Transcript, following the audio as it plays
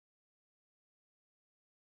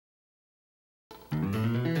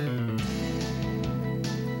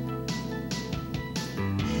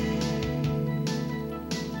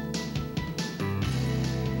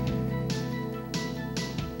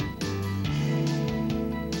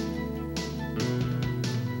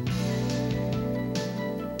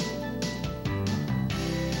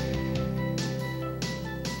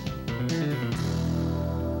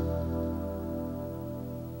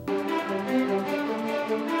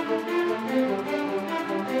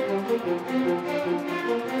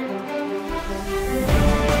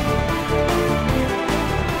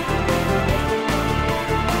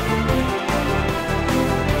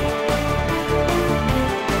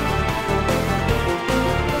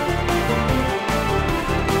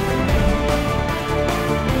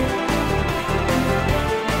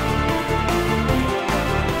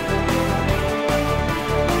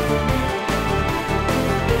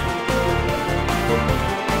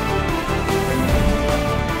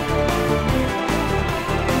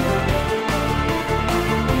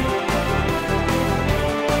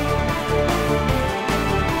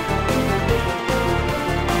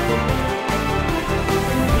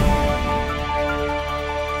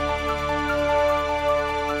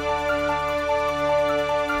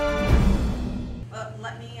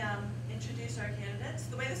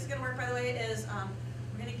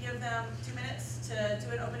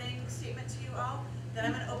Then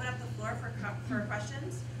I'm going to open up the floor for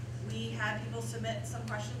questions. We had people submit some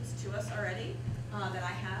questions to us already that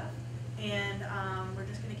I have, and we're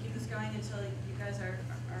just going to keep this going until you guys are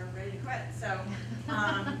ready to quit. So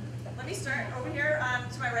let me start over here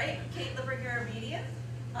to my right, Kate Liverger-Median,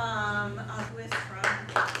 who is from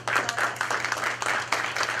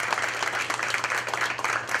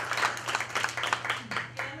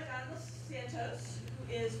Santos,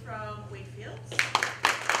 who is from Wakefield.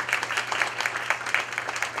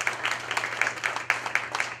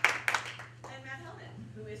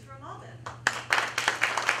 Who is from Malden.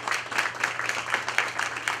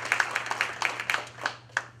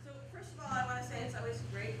 So first of all, I want to say it's always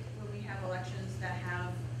great when we have elections that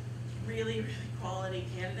have really, really quality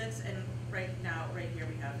candidates, and right now, right here,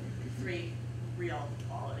 we have 3 real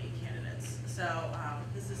quality candidates. So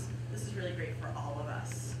this is really great for all of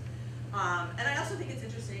us. And I also think it's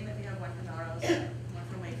interesting that we have one from Melrose, one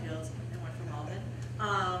from Wakefield, and one from Malden,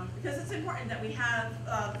 because it's important that we have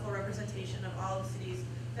the full representation of all the cities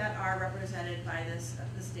that are represented by this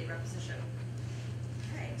state rep position.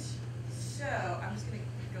 All right, so I'm just going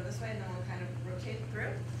to go this way and then we'll kind of rotate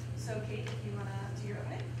through. So Kate, if you want to do your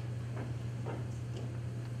opening.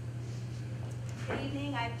 Good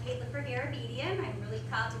evening, I'm Kate Liverger-Median. I'm really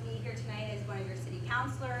proud to be here tonight as one of your city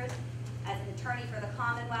councilors, as an attorney for the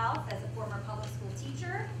Commonwealth, as a former public school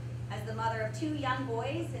teacher, as the mother of 2 young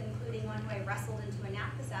boys, including one who I wrestled into a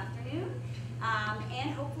nap this afternoon,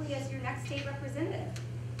 and hopefully as your next state representative.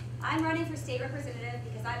 I'm running for state representative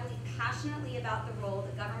because I believe passionately about the role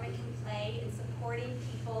that government can play in supporting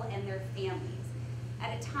people and their families.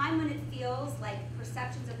 At a time when it feels like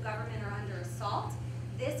perceptions of government are under assault,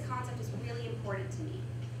 this concept is really important to me.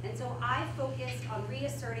 And so I focused on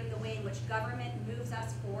reasserting the way in which government moves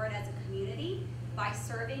us forward as a community by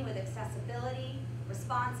serving with accessibility,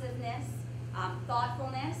 responsiveness,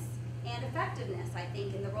 thoughtfulness, and effectiveness, I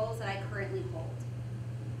think, in the roles that I currently hold.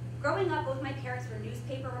 Growing up, both my parents were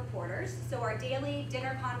newspaper reporters, so our daily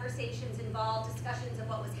dinner conversations involved discussions of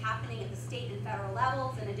what was happening at the state and federal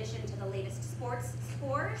levels, in addition to the latest sports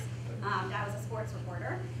scores. I was a sports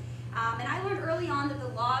reporter. And I learned early on that the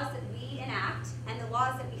laws that we enact and the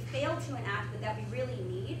laws that we fail to enact but that we really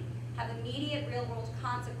need have immediate real-world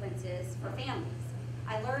consequences for families.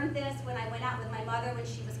 I learned this when I went out with my mother when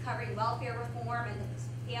she was covering welfare reform and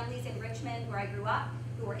the families in Richmond, where I grew up,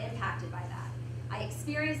 who were impacted by that. I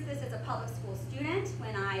experienced this as a public school student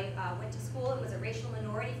when I went to school and was a racial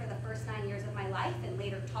minority for the first 9 years of my life, and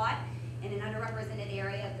later taught in an underrepresented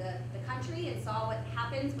area of the country, and saw what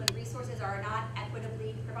happens when resources are not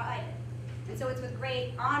equitably provided. And so it's with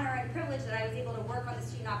great honor and privilege that I was able to work on the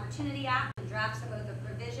Student Opportunity Act and draft some of the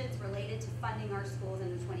provisions related to funding our schools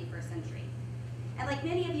in the 21st century. And like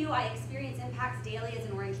many of you, I experience impacts daily as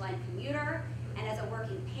an Orange Line commuter and as a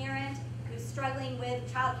working parent who's struggling with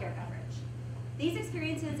childcare coverage. These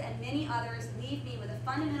experiences and many others leave me with a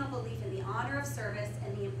fundamental belief in the honor of service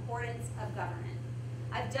and the importance of government.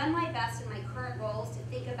 I've done my best in my current roles to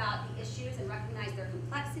think about the issues and recognize their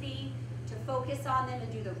complexity, to focus on them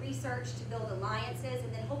and do the research, to build alliances,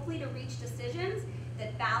 and then hopefully to reach decisions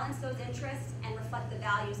that balance those interests and reflect the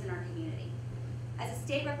values in our community. As a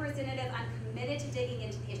state representative, I'm committed to digging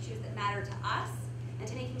into the issues that matter to us and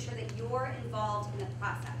to making sure that you're involved in the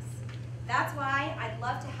process. That's why I'd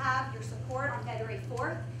love to have your support on February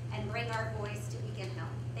 4th and bring our voice to Beacon Hill.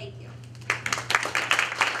 Thank you.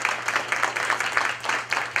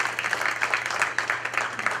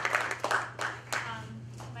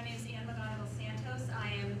 My name is Ann Santos.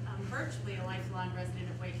 I am virtually a lifelong resident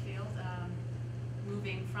of Wakefield,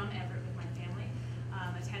 moving from Everett with my family,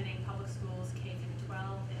 attending public schools K through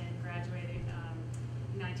 12, and graduated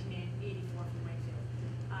in 1984 from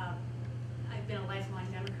Wakefield. I've been a lifelong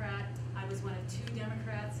Democrat. I was one of 2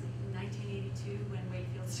 Democrats in 1982 when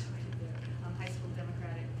Wakefield started their high school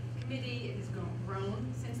Democratic Committee. It has grown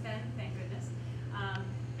since then, thank goodness.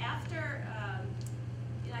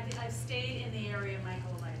 I've stayed in the area my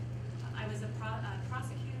whole life. I was a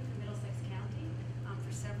prosecutor for Middlesex County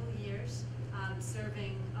for several years,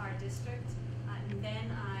 serving our district. And then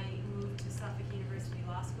I moved to Suffolk University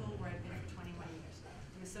Law School, where I've been for 21 years.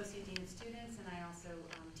 I'm Associate Dean of Students, and I also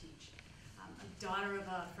teach. I'm a daughter of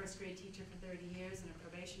a first grade teacher for 30 years and a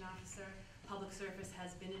probation officer. Public service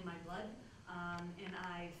has been in my blood, and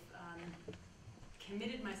I've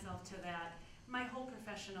committed myself to that my whole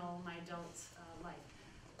professional, my adult life.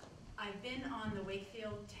 I've been on the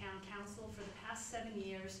Wakefield Town Council for the past 7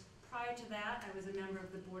 years. Prior to that, I was a member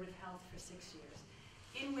of the Board of Health for 6 years.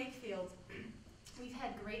 In Wakefield, we've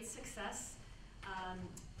had great success,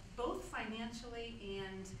 both financially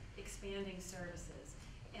and expanding services.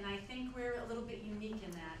 And I think we're a little bit unique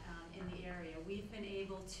in that, in the area. We've been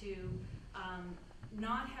able to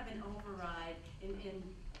not have an override, and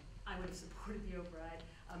I would have supported the override.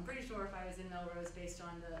 I'm pretty sure if I was in Melrose based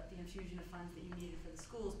on the infusion of funds that you needed for the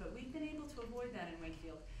schools, but we've been able to avoid that in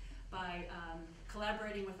Wakefield by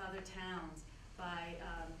collaborating with other towns, by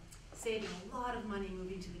saving a lot of money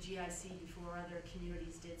moving to the GIC before other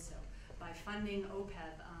communities did so, by funding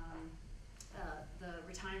OPEB, the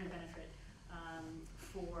retirement benefit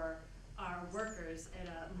for our workers at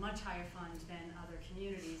a much higher fund than other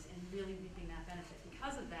communities, and really reaping that benefit.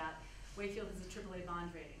 Because of that, Wakefield has a AAA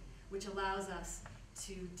bond rating, which allows us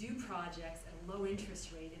to do projects at a low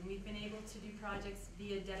interest rate, and we've been able to do projects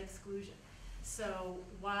via debt exclusion. So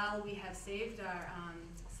while we have saved our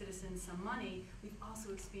citizens some money, we've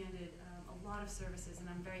also expanded a lot of services, and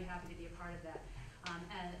I'm very happy to be a part of that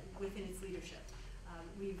within its leadership.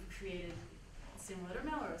 We've created, similar to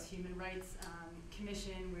Melrose, Human Rights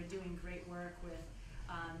Commission. We're doing great work with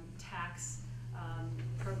tax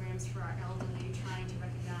programs for our elderly, trying to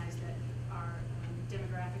recognize that our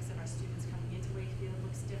demographics of our students coming into Wakefield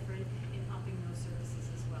looks different, in upping those services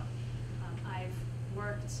as well. I've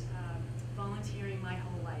worked volunteering my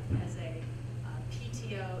whole life as a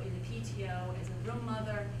PTO, in the PTO, as a room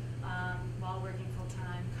mother, while working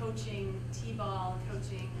full-time, coaching T-ball,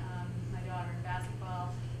 coaching my daughter in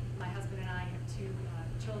basketball. My husband and I have 2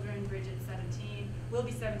 children, Bridget, 17, will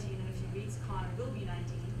be 17 in a few weeks, Connor will be 19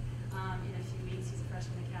 in a few weeks. He's a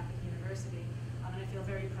freshman at Catholic University. And I feel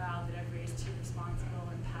very proud that I've raised 2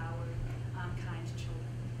 responsible, empowered, kind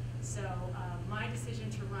children. So my decision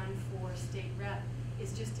to run for state rep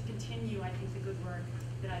is just to continue, I think, the good work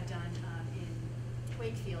that I've done in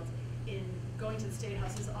Wakefield. In going to the State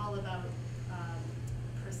House is all about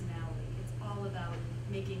personality. It's all about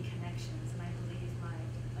making connections, and I believe my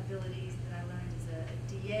abilities that I learned as a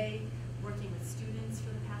DA, working with students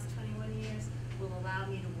for the past 21 years, will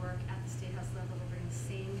allow me to work at the State House level to bring the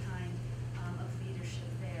same kind of leadership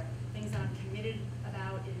there. Things that I'm committed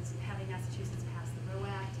about is having Massachusetts pass the Roe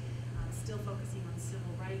Act, still focusing on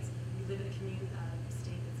civil rights. We live in a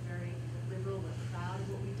state that's very liberal. We're proud of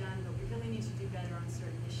what we've done, but we really need to do better on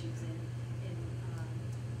certain issues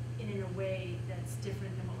in a way that's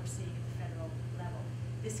different than what we're seeing at the federal level.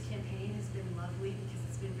 This campaign has been lovely because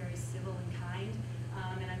it's been very civil and kind,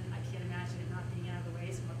 and I can't imagine it not being out of the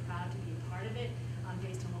way, so we're proud to be a part of it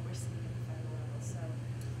based on what we're seeing at the federal level. So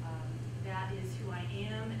that is who I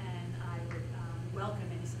am, and I would welcome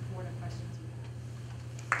any support or questions you have.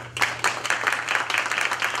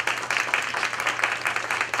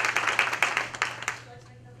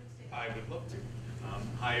 I would love to.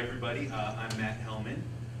 Hi, everybody. I'm Matt Hellman.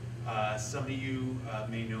 Some of you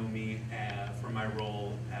may know me from my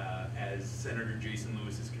role as Senator Jason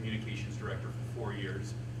Lewis's communications director for 4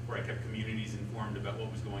 years, where I kept communities informed about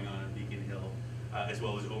what was going on Beacon Hill, as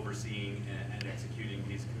well as overseeing and executing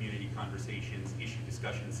these community conversations, issue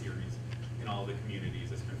discussion series in all the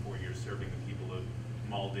communities. I spent 4 years serving the people of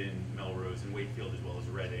Malden, Melrose, and Wakefield, as well as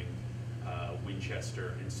Reading,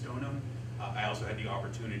 Winchester, and Stoneham. I also had the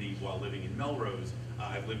opportunity, while living in Melrose,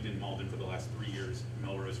 I've lived in Malden for the last 3 years,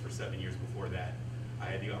 Melrose for 7 years before that. I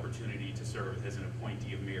had the opportunity to serve as an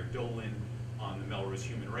appointee of Mayor Dolan on the Melrose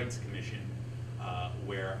Human Rights Commission,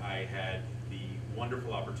 where I had the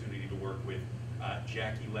wonderful opportunity to work with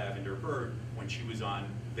Jackie Lavender Bird when she was on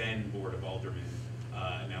then Board of Aldermen,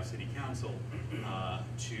 now City Council,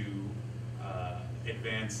 to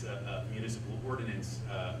advance a municipal ordinance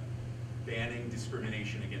banning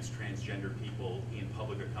discrimination against transgender people in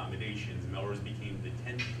public accommodations. Melrose became the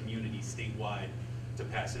 10th community statewide to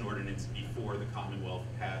pass an ordinance before the Commonwealth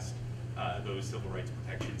passed those civil rights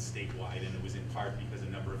protections statewide, and it was in part because a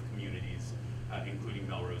number of communities, including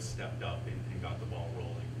Melrose, stepped up and got the ball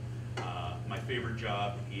rolling. My favorite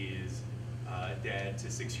job is dad to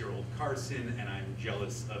 6-year-old Carson, and I'm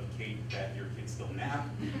jealous of Kate that your kids still nap,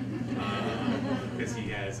 because he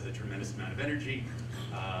has a tremendous amount of energy,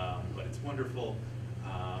 but it's wonderful.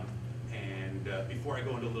 And before I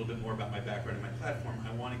go into a little bit more about my background and my platform,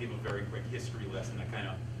 I want to give a very quick history lesson that kind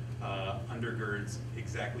of undergirds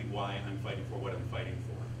exactly why I'm fighting for what I'm fighting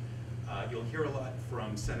for. You'll hear a lot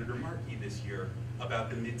from Senator Markey this year about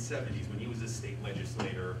the mid-'70s when he was a state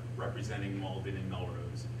legislator representing Malden and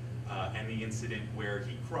Melrose, and the incident where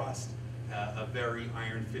he crossed a very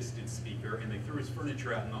iron-fisted speaker and they threw his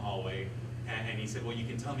furniture out in the hallway, and he said, well, you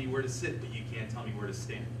can tell me where to sit, but you can't tell me where to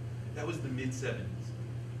stand. That was the mid-'70s.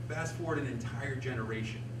 Fast forward an entire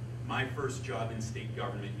generation. My first job in state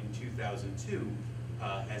government in 2002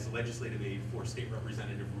 as legislative aide for State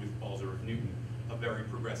Representative Ruth Balzer of Newton, a very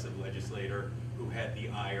progressive legislator who had the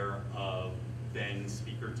ire of then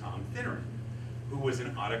Speaker Tom Finneran, who was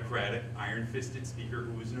an autocratic, iron-fisted speaker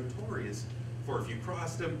who was notorious for if you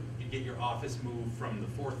crossed him, you'd get your office moved from the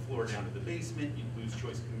 4th floor down to the basement, you'd lose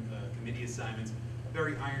choice committee assignments.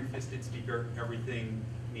 Very iron-fisted speaker, everything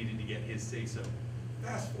needed to get his say-so.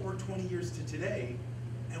 Fast forward 20 years to today,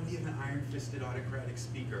 and we have an iron-fisted autocratic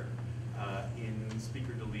speaker in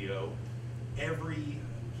Speaker DeLeo. Every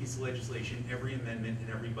piece of legislation, every amendment, and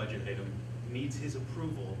every budget item needs his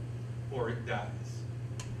approval or it dies.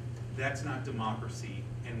 That's not democracy,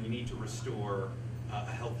 and we need to restore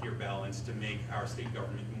a healthier balance to make our state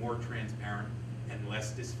government more transparent and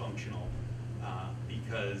less dysfunctional,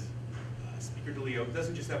 because Speaker DeLeo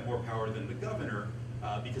doesn't just have more power than the governor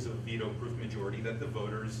because of a veto-proof majority that the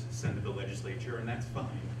voters send to the legislature, and that's fine.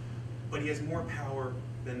 But he has more power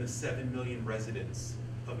than the 7 million residents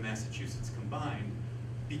of Massachusetts combined,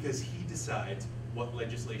 because he decides what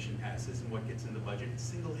legislation passes and what gets in the budget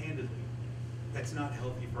single-handedly. That's not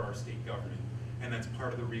healthy for our state government, and that's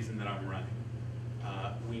part of the reason that I'm running.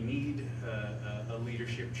 We need a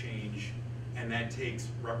leadership change, and that takes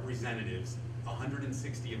representatives,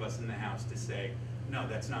 160 of us in the House, to say, no,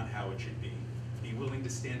 that's not how it should be. Be willing to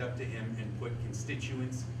stand up to him and put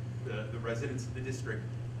constituents, the residents of the district,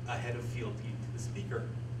 ahead of fealty to the Speaker.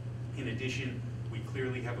 In addition, we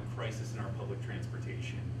clearly have a crisis in our public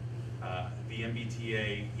transportation. The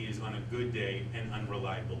MBTA is, on a good day, an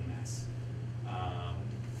unreliable mess.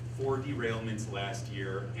 4 derailments last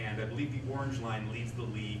year, and I believe the Orange Line leads the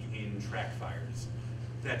league in track fires.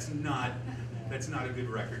 That's not a good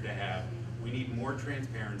record to have. We need more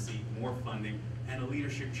transparency, more funding, and a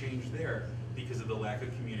leadership change there because of the lack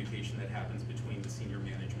of communication that happens between the senior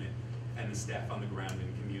management and the staff on the ground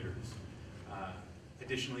and commuters.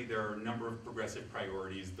 Additionally, there are a number of progressive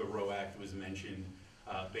priorities. The Roe Act was mentioned.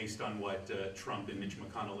 Based on what Trump and Mitch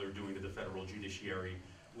McConnell are doing to the federal judiciary,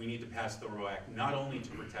 we need to pass the Roe Act not only to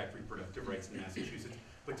protect reproductive rights in Massachusetts,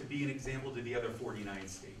 but to be an example to the other 49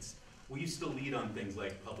 states. We used to lead on things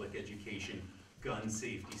like public education, gun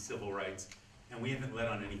safety, civil rights, and we haven't led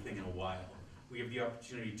on anything in a while. We have the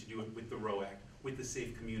opportunity to do it with the Roe Act, with the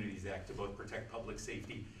Safe Communities Act, to both protect public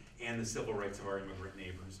safety and the civil rights of our immigrant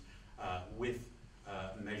neighbors, with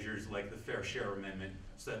measures like the Fair Share Amendment,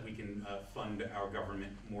 so that we can fund our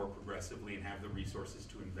government more progressively and have the resources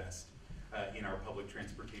to invest in our public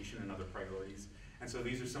transportation and other priorities. And so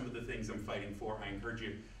these are some of the things I'm fighting for. I encourage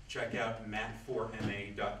you to check out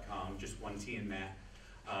matt4ma.com, just 1 T in Matt.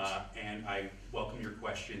 And I welcome your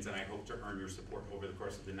questions, and I hope to earn your support over the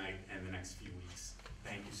course of the night and the next few weeks.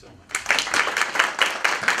 Thank you so much.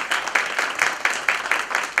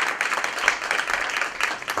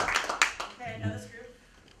 Okay, I know this group.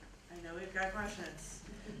 I know we've got questions.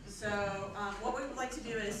 So what we would like to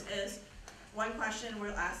do is one question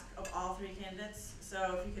we'll ask of all 3 candidates.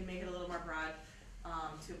 So if you could make it a little more broad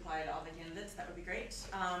to apply to all the candidates, that would be great.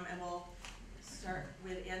 And we'll start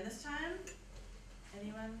with Ann this time.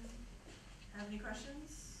 Anyone have any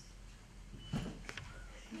questions?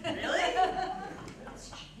 Really?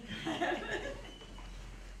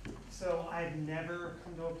 So I've never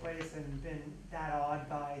come to a place and been that awed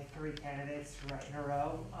by 3 candidates right in a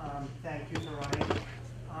row. Thank you for running.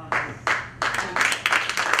 I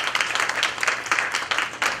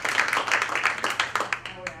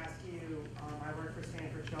would ask you, I worked for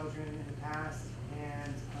Stanford Children in the past,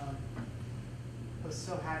 and was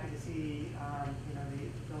so happy to see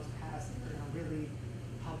the bills passed that are going to really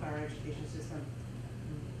help our education system.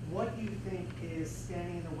 What do you think is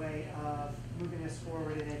standing in the way of moving us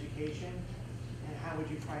forward in education, and how would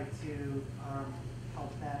you try to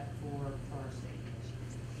help that for our state?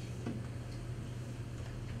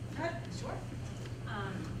 Good, sure.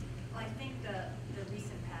 Well, I think the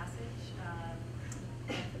recent passage of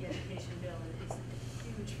the education bill is a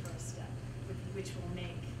huge first step, which will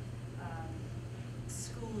make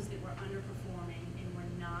schools that were underperforming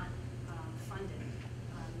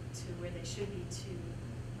it should be to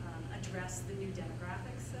address the new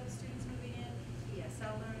demographics of students moving in,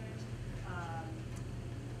 ESL learners,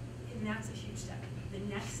 and that's a huge step. The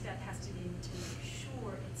next step has to be to make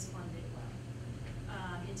sure it's funded well,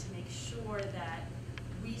 and to make sure that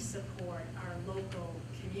we support our local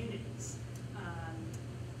communities,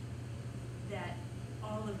 that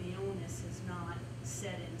all of the onus is not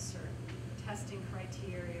set in certain testing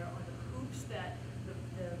criteria or the hoops that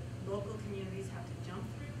the local communities have to jump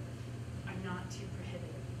through are not too prohibitive.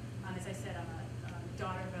 As I said, I'm a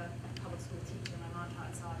daughter of a public school teacher. My mom taught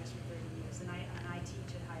in Saugus for 30 years, and I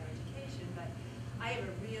teach at higher education, but I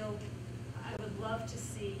would love to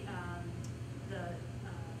see the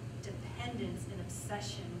dependence and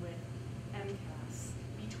obsession with MCAS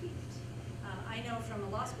be tweaked. I know from a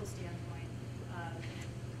law school standpoint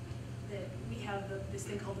that we have this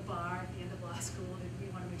thing called the bar at the end of law school, and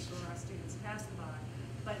we want to make sure our students pass the bar.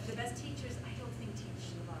 But the best teachers, I don't think,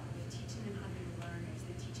 teach the bar. They're teaching them how to be learners.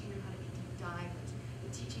 They're teaching them how to be deep divers.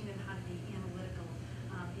 They're teaching them how to be analytical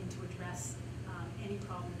and to address any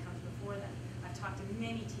problem that comes before them. I've talked to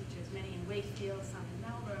many teachers, many in Wakefield, some in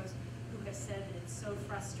Melrose, who have said that it's so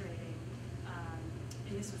frustrating.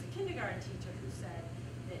 And this was a kindergarten teacher who said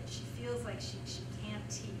that she feels like she can't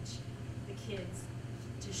teach the kids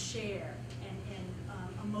to share and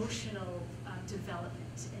emotional development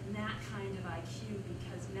and that kind of IQ,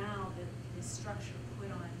 because now the structure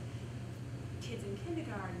put on kids in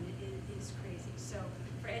kindergarten is crazy. So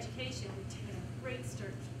for education, we've taken a great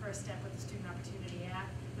first step with the Student Opportunity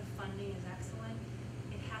Act. The funding is excellent.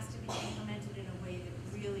 It has to be implemented in a way that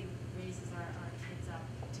really raises our kids up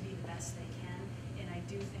to be the best they can. And I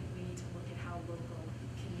do think we need to look at how local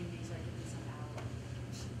communities are given some power.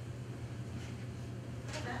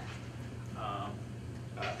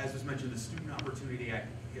 As was mentioned, the Student Opportunity Act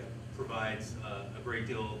provides a great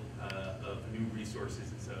deal of new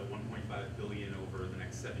resources. It's $1.5 billion over the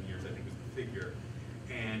next 7 years, I think is the figure.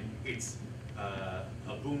 And it's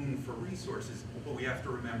a boon for resources, but we have to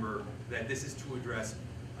remember that this is to address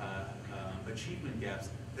achievement gaps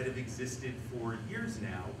that have existed for years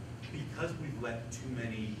now because we've let too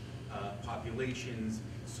many populations,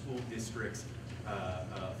 school districts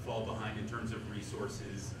fall behind in terms of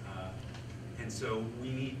resources. And so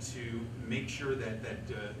we need to make sure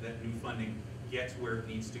that new funding gets where it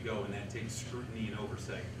needs to go, and that takes scrutiny and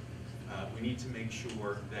oversight. We need to make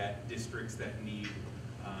sure that districts that need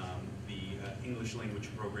the English language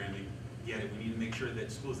programming get it. We need to make sure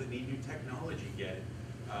that schools that need new technology get it.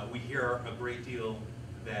 We hear a great deal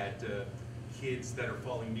that kids that are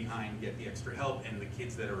falling behind get the extra help, and the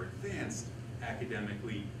kids that are advanced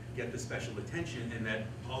academically get the special attention, and that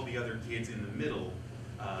all the other kids in the middle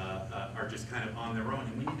are just kind of on their own.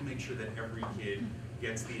 And we need to make sure that every kid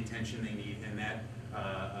gets the attention they need, and that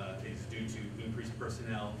is due to increased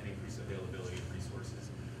personnel and increased availability of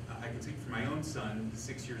resources. I can speak for my own son. He's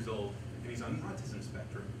 6 years old, and he's on the autism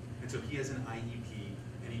spectrum. And so he has an IEP,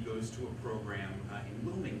 and he goes to a program in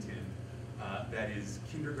Wilmington that is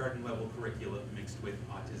kindergarten level curriculum mixed with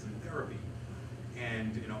autism therapy.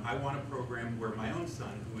 And I want a program where my own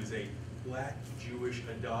son, who is a Black, Jewish,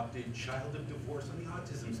 adopted child of divorce on the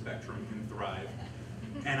autism spectrum, can thrive.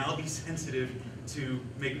 And I'll be sensitive to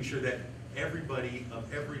making sure that everybody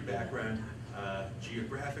of every background,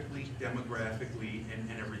 geographically, demographically,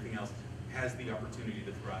 and everything else, has the opportunity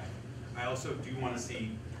to thrive. I also do want to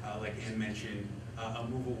see, like Ann mentioned, a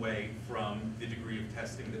move away from the degree of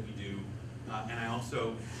testing that we do. And I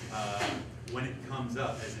also, when it comes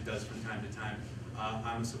up, as it does from time to time,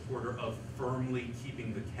 I'm a supporter of firmly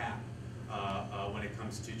keeping the cap when it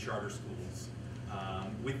comes to charter schools.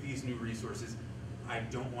 With these new resources, I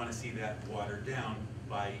don't want to see that watered down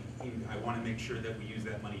I want to make sure that we use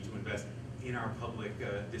that money to invest in our public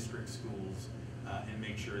district schools and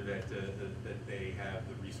make sure that they have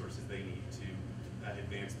the resources they need to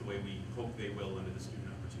advance the way we hope they will under the Student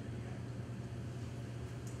Opportunity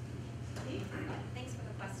Act. Thanks for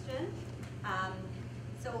the question.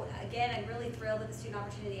 So again, I'm really thrilled that the Student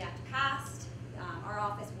Opportunity Act passed. Our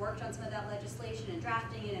office worked on some of that legislation and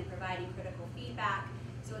drafting it and providing critical feedback.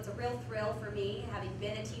 So it's a real thrill for me, having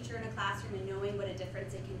been a teacher in a classroom and knowing what a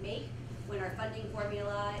difference it can make when our funding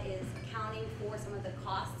formula is accounting for some of the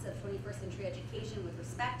costs of 21st century education with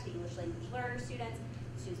respect to English language learner students,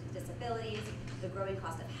 students with disabilities, the growing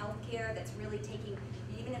cost of healthcare that's really taking,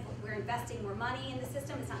 even if we're investing more money in the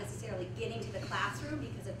system, it's not necessarily getting to the classroom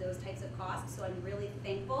because of those types of costs. So I'm really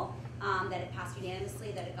thankful that it passed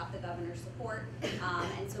unanimously, that it got the governor's support.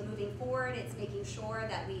 And so moving forward, it's making sure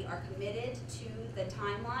that we are committed to the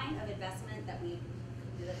timeline of investment that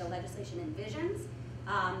the legislation envisions.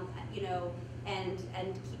 and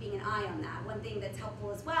keeping an eye on that. One thing that's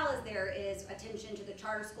helpful as well is there is attention to the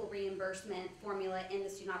charter school reimbursement formula in the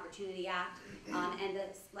Student Opportunity Act, and the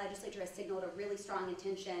legislature has signaled a really strong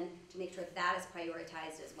intention to make sure that is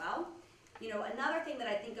prioritized as well. You know, another thing that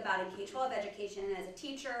I think about in K-12 education, as a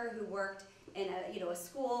teacher who worked in a, a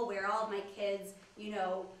school where all of my kids,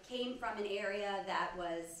 came from an area that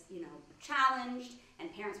was, challenged,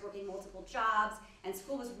 and parents working multiple jobs, and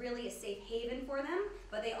school was really a safe haven for them,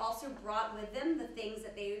 but they also brought with them the things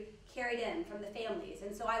that they carried in from the families.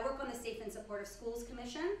 And so I work on the Safe and Supportive Schools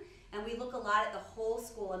Commission, and we look a lot at the whole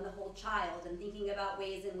school and the whole child, and thinking about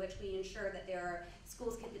ways in which we ensure that there are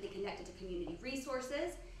schools can be connected to community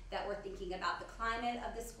resources, that we're thinking about the climate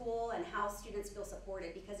of the school and how students feel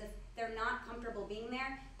supported, because if they're not comfortable being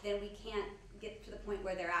there, then we can't get to the point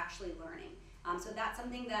where they're actually learning. So that's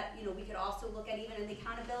something that we could also look at even in the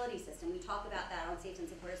accountability system. We talk about that on Safe and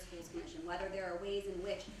Supportive Schools Commission, whether there are ways in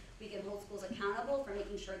which we can hold schools accountable for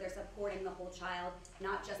making sure they're supporting the whole child,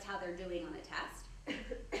 not just how they're doing on a test.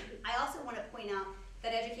 I also want to point out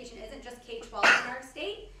that education isn't just K-12 in our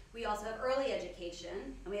state. We also have early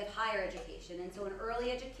education, and we have higher education. And so in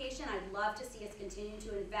early education, I'd love to see us continue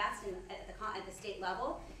to invest at the state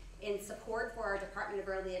level in support for our Department of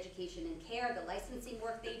Early Education and Care, the licensing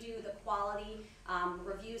work they do, the quality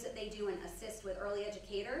reviews that they do, and assist with early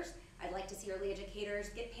educators. I'd like to see early educators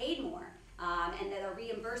get paid more, and that our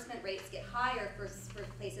reimbursement rates get higher for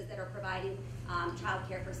places that are providing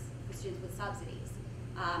childcare for students with subsidies.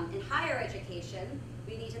 In higher education,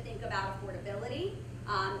 we need to think about affordability,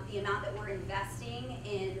 the amount that we're investing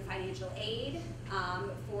in financial aid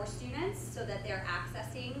for students so that they're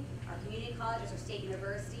accessing our community colleges or state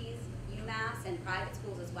universities, UMass, and private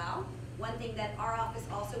schools as well. One thing that our office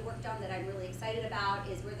also worked on that I'm really excited about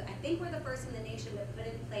is I think we're the first in the nation to put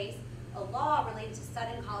in place a law related to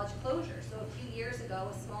sudden college closure. So a few years ago,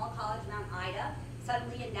 a small college, Mount Ida,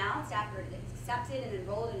 suddenly announced after it accepted and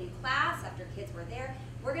enrolled a new class, after kids were there,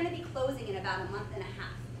 we're going to be closing in about a month and a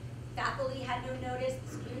half. Faculty had no notice,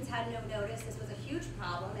 the students had no notice. This was a huge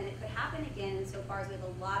problem, and it could happen again insofar as we have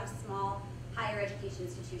a lot of small higher education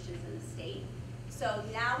institutions in the state. So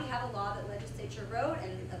now we have a law that the legislature wrote,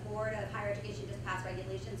 and the Board of Higher Education just passed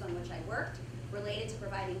regulations on which I worked, related to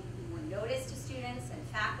providing more notice to students and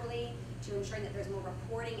faculty, to ensuring that there's more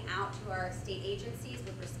reporting out to our state agencies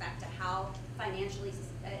with respect to how financially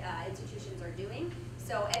institutions are doing.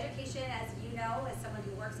 So education, as you know, as someone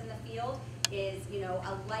who works in the field, is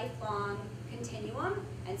a lifelong continuum,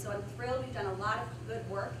 and so I'm thrilled we've done a lot of good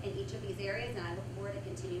work in each of these areas, and I look forward to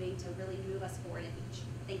continuing to really move us forward in each.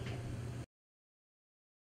 Thank you.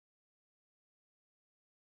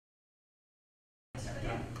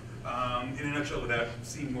 In a nutshell, without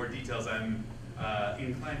seeing more details, I'm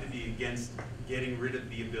inclined to be against getting rid of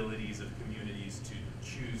the abilities of communities to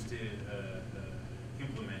choose to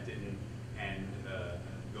implement it and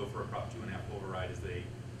go for a Prop 2.5 override as they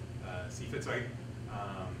see fit. So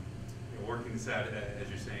working this out as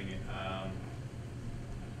you're saying it,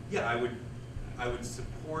 yeah, I would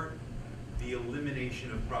support the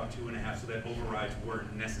elimination of Prop 2.5 so that overrides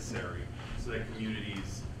weren't necessary, so that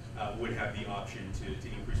communities would have the option to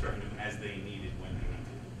increase revenue as they needed when they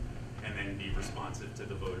needed, and then be responsive to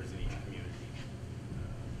the voters in each community.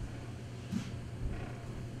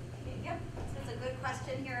 Yep, so it's a good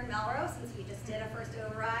question here in Melrose, since we just did a first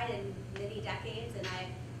override in many decades, and I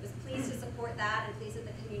was pleased to support that and pleased that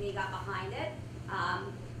the community got behind it.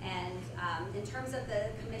 In terms of the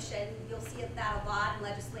commission, you'll see that a lot in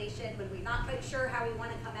legislation. When we're not quite sure how we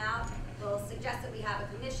want to come out, we'll suggest that we have a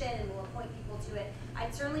commission and we'll appoint people to it.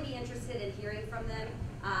 I'd certainly be interested in hearing from them.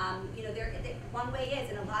 One way is,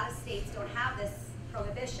 and a lot of states don't have this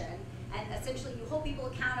prohibition, and essentially you hold people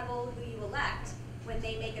accountable who you elect. When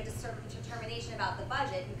they make a determination about the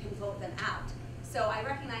budget, you can vote them out. So I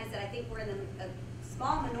recognize that I think we're in a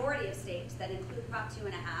small minority of states that include Prop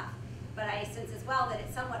 2.5, but I sense as well that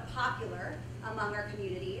it's somewhat popular among our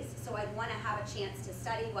communities, so I'd want to have a chance to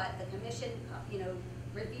study what the commission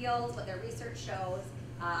reveals, what their research shows,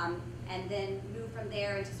 and then move from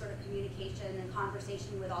there into sort of communication and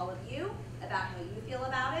conversation with all of you about how you feel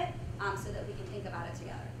about it, so that we can think about it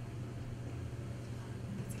together.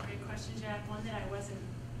 That's a great question, Jack, one that I wasn't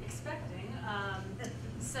expecting.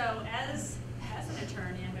 So as an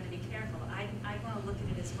attorney, I'm going to be careful. I want to look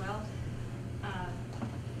at it as well.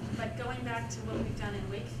 But going back to what we've done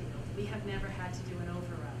in Wakefield, we have never had to do an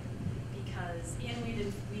override because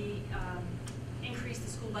we increased the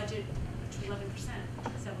school budget to 11%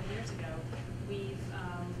 several years ago. We've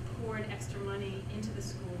poured extra money into the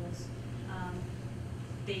schools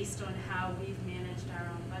based on how we've managed our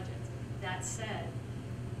own budgets. That said,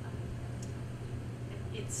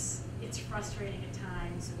 it's it's frustrating at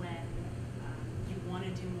times when you want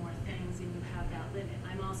to do more things and you have that limit.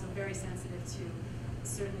 I'm also very sensitive to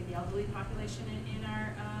certainly the elderly population in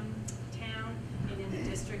our town and in the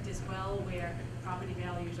district as well, where property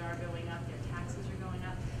values are going up, their taxes are going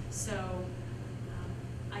up. So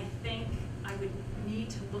I think I would need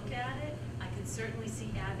to look at it. I could certainly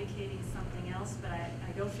see advocating something else, but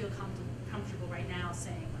I don't feel comfortable right now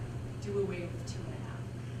saying, like, do away with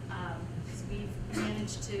 2.5. Because we've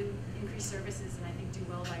managed to increase services and I think do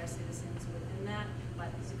well by our citizens within that, but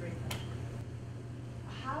it's a great question.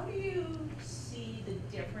 How do you see the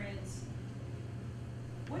difference?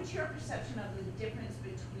 What's your perception of the difference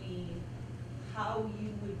between how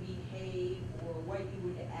you would behave or what you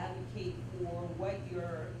would advocate for, what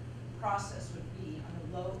your process would be on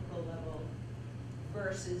a local level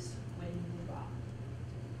versus when you move up?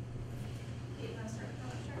 Kate, you want to start?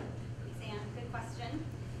 Oh, sure. Thanks, Anne. Good question.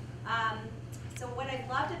 So what I've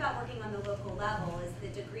loved about working on the local level is the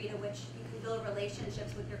degree to which you can build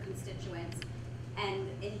relationships with your constituents and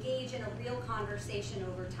engage in a real conversation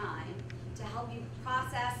over time to help you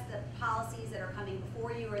process the policies that are coming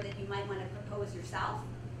before you or that you might want to propose yourself.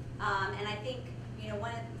 And I think, you know,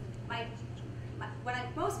 what I'm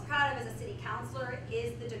most proud of as a city councilor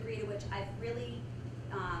is the degree to which I've really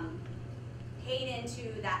paid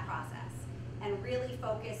into that process and really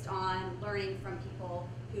focused on learning from people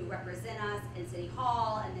who represent us in City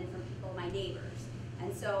Hall and then from people, my neighbors.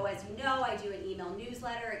 And so, as you know, I do an email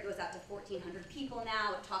newsletter. It goes out to 1,400 people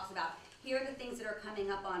now. It talks about, here are the things that are coming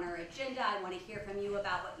up on our agenda. I want to hear from you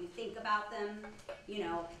about what you think about them. You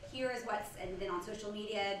know, here is what's, and then on social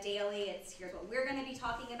media daily, it's here's what we're going to be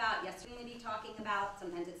talking about. Yes, we're going to be talking about.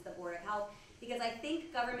 Sometimes it's the Board of Health. Because I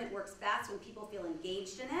think government works best when people feel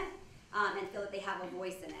engaged in it and feel that they have a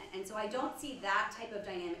voice in it. And so I don't see that type of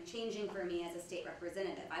dynamic changing for me as a state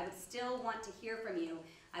representative. I would still want to hear from you.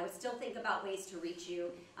 I would still think about ways to reach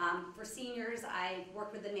you. For seniors, I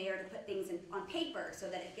work with the mayor to put things on paper so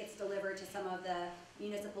that it gets delivered to some of the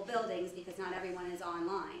municipal buildings because not everyone is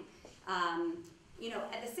online. You know,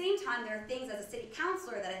 at the same time, there are things as a city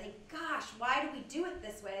councilor that I think, gosh, why do we do it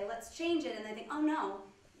this way? Let's change it. And I think, oh no,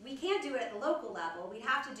 we can't do it at the local level. We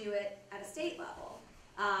have to do it at a state level.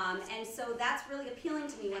 And so that's really appealing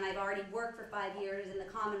to me when I've already worked for 5 years in the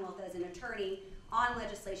Commonwealth as an attorney on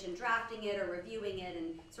legislation, drafting it or reviewing it,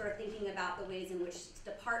 and sort of thinking about the ways in which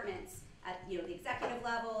departments at the executive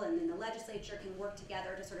level and then the legislature can work together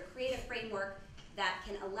to sort of create a framework that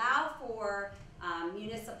can allow for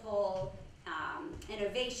municipal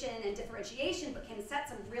innovation and differentiation, but can set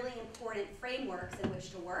some really important frameworks in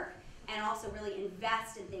which to work and also really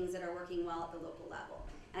invest in things that are working well at the local level.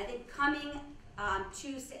 And I think coming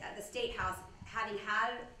to the State House, having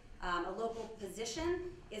had a local position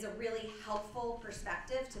is a really helpful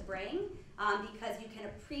perspective to bring because you can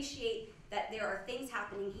appreciate that there are things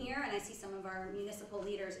happening here, and I see some of our municipal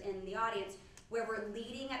leaders in the audience where we're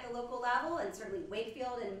leading at the local level, and certainly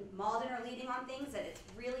Wakefield and Malden are leading on things, that it's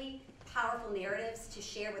really powerful narratives to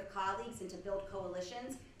share with colleagues and to build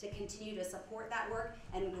coalitions to continue to support that work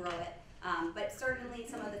and grow it. But certainly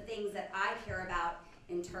some of the things that I care about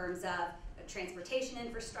in terms of transportation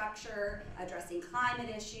infrastructure, addressing climate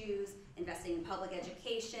issues, investing in public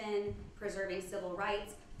education, preserving civil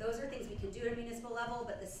rights, those are things we can do at a municipal level,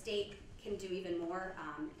 but the state can do even more.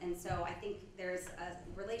 And so I think there's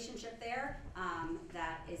a relationship there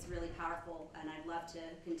that is really powerful, and I'd love to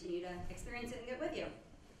continue to experience it and get with you.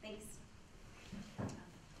 Thanks.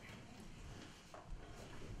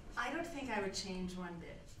 I don't think I would change one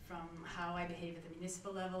bit from how I behave at the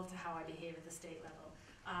municipal level to how I behave at the state level.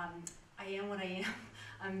 I am what I am.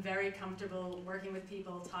 I'm very comfortable working with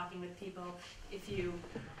people, talking with people.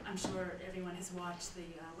 I'm sure everyone has watched the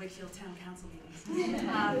Wakefield Town Council meetings.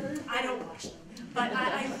 I don't watch them, but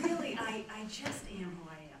I just am who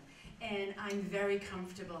I am. And I'm very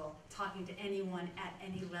comfortable talking to anyone at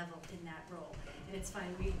any level in that role. And it's funny,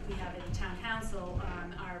 we have in town council,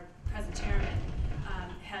 our present chairman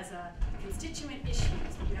has a constituent issues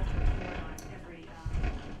that you have to report on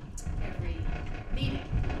every meeting.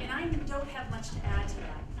 And I don't have much to add to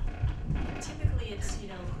that. Typically it's,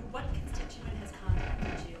 what constituent has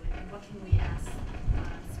contacted you and what can we ask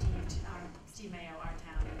Steve Mayo, our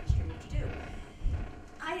town administrator, to do.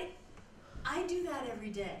 I do that every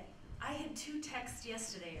day. I had 2 texts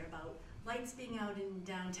yesterday about lights being out in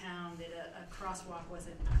downtown, that a crosswalk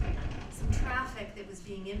wasn't clear, some traffic that was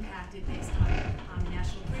being impacted based on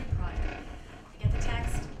National Grid project. I get the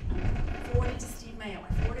text, forward it to Steve Mayo,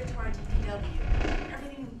 I forward it to our DPW.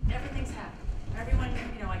 Everything's happening. Everyone,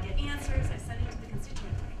 I get answers, I send it to the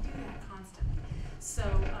constituents. I do that constantly. So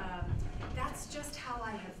that's just how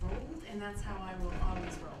I have rolled, and that's how I will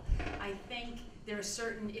always roll. there are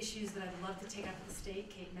certain issues that I'd love to take up with the state.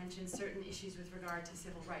 Kate mentioned certain issues with regard to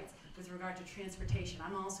civil rights, with regard to transportation.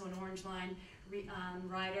 I'm also an Orange Line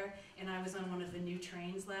rider, and I was on one of the new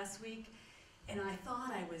trains last week, and I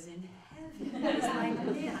thought I was in heaven. I was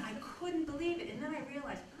like, man, I couldn't believe it. And then I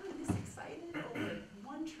realized, I'm this excited over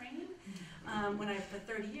one train. For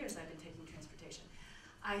 30 years I've been taking transportation.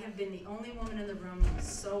 I have been the only woman in the room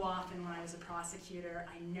so often when I was a prosecutor.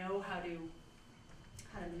 I know how to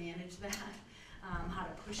manage that, how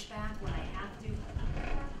to push back when I have to,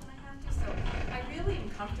 So I really am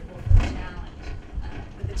comfortable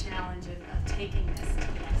with the challenge of taking this to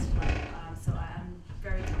the next level. So I'm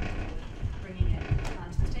very comfortable with bringing it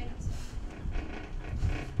to the table.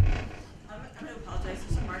 I'm going to apologize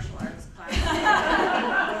for some martial arts class over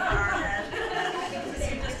our head.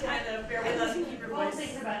 So you just kind of bear with us and keep your voice.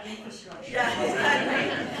 Things about infrastructure. Yeah,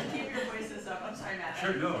 exactly. Keep your voices up. I'm sorry, Matt.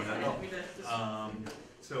 Sure, no, not at all.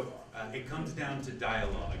 So it comes down to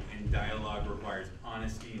dialogue, and dialogue requires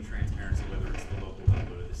honesty and transparency, whether it's the local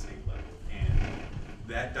level or the state level. And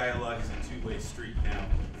that dialogue is a two-way street. Now,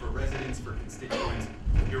 for residents, for constituents,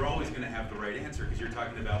 you're always going to have the right answer because you're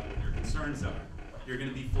talking about what your concerns are. You're going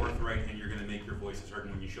to be forthright and you're going to make your voices heard.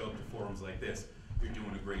 And when you show up to forums like this, you're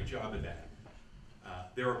doing a great job of that.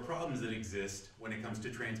 There are problems that exist when it comes to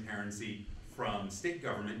transparency from state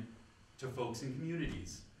government to folks in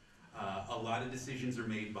communities. A lot of decisions are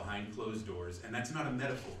made behind closed doors, and that's not a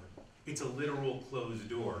metaphor. It's a literal closed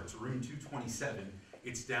door. It's room 227.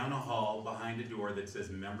 It's down a hall behind a door that says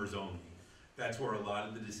members only. That's where a lot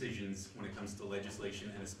of the decisions when it comes to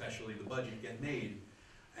legislation and especially the budget get made.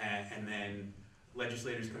 And then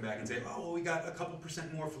legislators come back and say, oh, well, we got a couple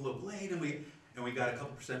 % more for local aid, and we got a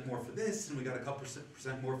couple % more for this, and we got a couple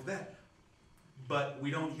 % more for that. But we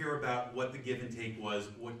don't hear about what the give and take was,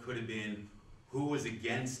 what could have been, who was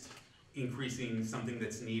against increasing something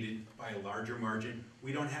that's needed by a larger margin.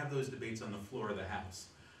 We don't have those debates on the floor of the House.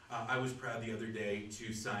 I was proud the other day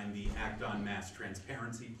to sign the Act on Mass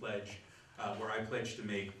Transparency Pledge, where I pledged to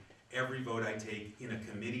make every vote I take in a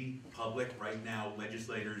committee public. Right now,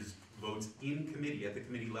 legislators' votes in committee, at the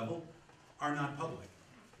committee level, are not public.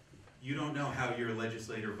 You don't know how your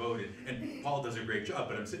legislator voted, and Paul does a great job,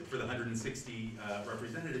 but I'm sitting for the 160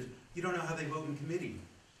 representatives, you don't know how they vote in committee.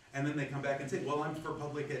 And then they come back and say, well, I'm for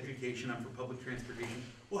public education, I'm for public transportation.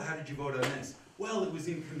 Well, how did you vote on this? Well, it was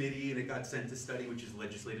in committee and it got sent to study, which is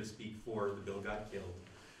legislative speak for the bill got killed.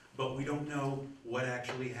 But we don't know what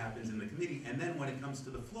actually happens in the committee. And then when it comes to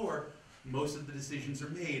the floor, most of the decisions are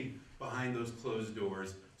made behind those closed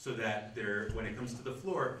doors so that when it comes to the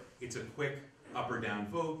floor, it's a quick up or down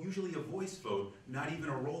vote, usually a voice vote, not even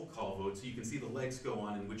a roll call vote, so you can see the legs go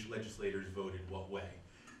on in which legislators voted what way.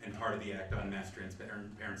 And part of the Act on Mass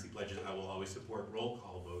Transparency pledges, I will always support roll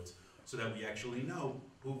call votes so that we actually know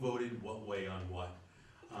who voted what way on what.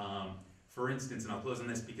 For instance, and I'll close on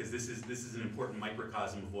this because this is an important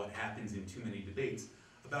microcosm of what happens in too many debates.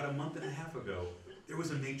 About a month and a half ago, there was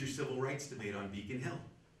a major civil rights debate on Beacon Hill.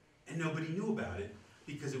 And nobody knew about it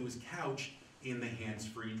because it was couched in the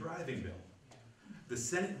hands-free driving bill. The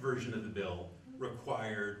Senate version of the bill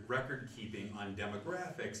required record keeping on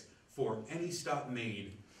demographics for any stop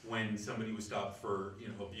made when somebody was stopped for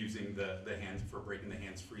abusing for breaking the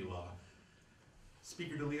hands-free law.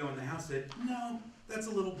 Speaker DeLeo in the House said, no, that's a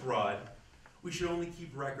little broad. We should only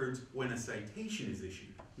keep records when a citation is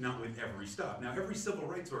issued, not with every stop. Now, every civil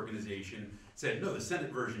rights organization said, no, the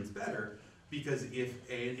Senate version's better because if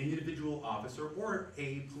an individual officer or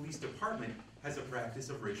a police department has a practice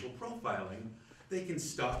of racial profiling, they can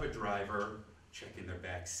stop a driver, check in their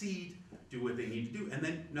back seat, do what they need to do, and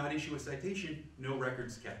then not issue a citation, no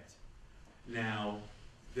records kept. Now,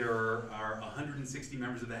 there are 160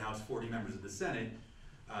 members of the House, 40 members of the Senate,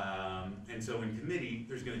 and so in committee,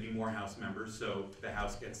 there's going to be more House members, so the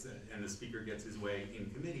House gets it, and the Speaker gets his way in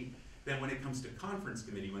committee. Then when it comes to conference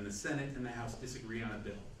committee, when the Senate and the House disagree on a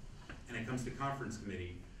bill, and it comes to conference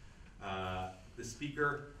committee, the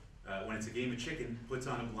Speaker, when it's a game of chicken, puts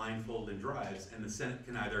on a blindfold and drives, and the Senate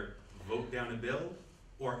can either vote down a bill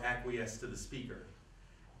or acquiesce to the Speaker.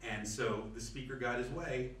 And so the Speaker got his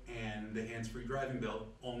way, and the hands-free driving bill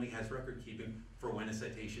only has record keeping for when a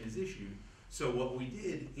citation is issued. So what we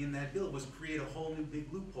did in that bill was create a whole new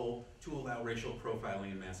big loophole to allow racial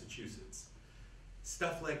profiling in Massachusetts.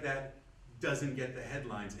 Stuff like that doesn't get the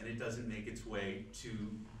headlines, and it doesn't make its way to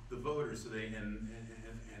the voters and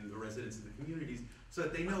the residents of the communities so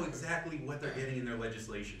that they know exactly what they're getting in their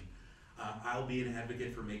legislation. I'll be an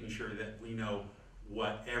advocate for making sure that we know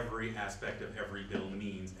what every aspect of every bill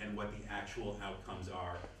means and what the actual outcomes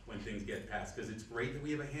are when things get passed. Because it's great that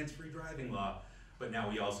we have a hands-free driving law, But now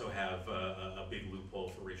we also have a big loophole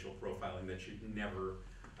for racial profiling that should never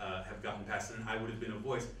have gotten passed, and I would have been a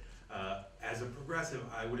voice. As a progressive,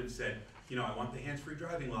 I would have said, you know, I want the hands-free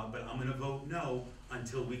driving law, but I'm gonna vote no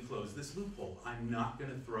until we close this loophole. I'm not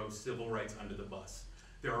gonna throw civil rights under the bus.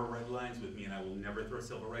 There are red lines with me, and I will never throw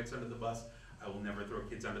civil rights under the bus. I will never throw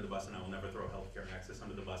kids under the bus, and I will never throw healthcare access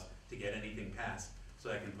under the bus to get anything passed,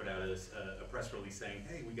 so I can put out a press release saying,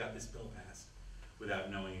 hey, we got this bill passed,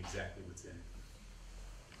 without knowing exactly what's in it.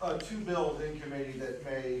 2 bills in committee that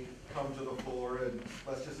may come to the floor, and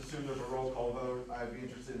let's just assume there's a roll call vote. I'd be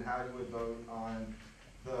interested in how you would vote on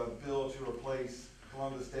the bill to replace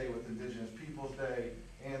Columbus Day with Indigenous Peoples Day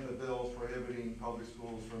and the bills prohibiting public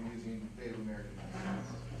schools from using Native American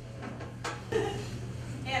mascots.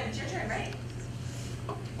 And it's your turn, right?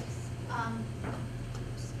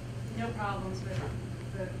 No problems with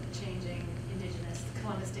changing Indigenous,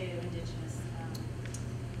 Columbus Day to Indigenous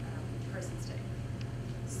Persons Day.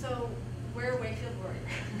 So we're a Wakefield warrior.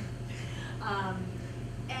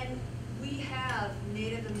 And we have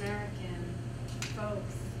Native American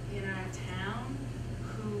folks in our town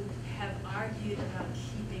who have argued about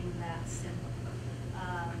keeping that symbol.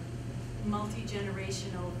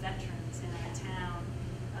 Multi-generational veterans in our town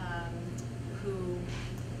who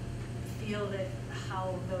feel that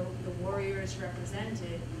how the warriors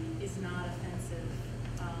represented is not offensive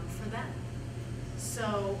for them.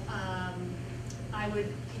 So I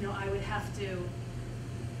would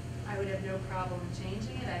have no problem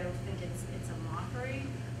changing it. I don't think it's a mockery,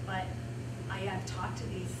 but I've talked to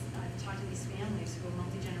these families who are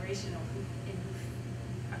multi-generational who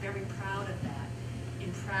are very proud of that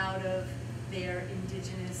and proud of their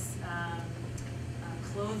Indigenous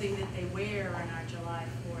clothing that they wear on our July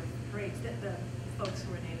 4th parades, the folks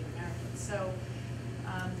who are Native Americans. So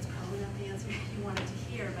it's probably not the answer you wanted to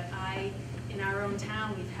hear, but in our own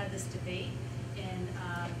town, we've had this debate, and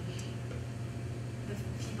the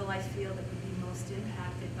people I feel that would be most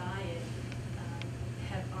impacted by it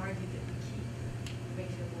have argued that we keep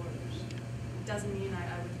Wakefield warriors. It doesn't mean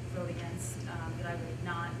I would vote against, that I would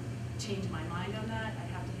not change my mind on that.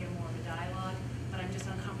 I'd have to hear more of a dialogue, but I'm just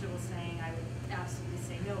uncomfortable saying I would absolutely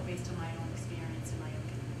say no based on my own experience in my own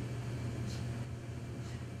community.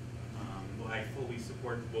 Well, I fully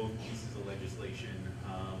support both pieces of legislation.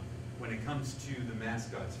 When it comes to the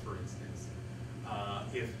mascots, for instance,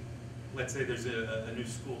 if, let's say there's a new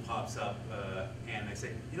school pops up and they say,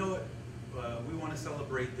 you know what, we want to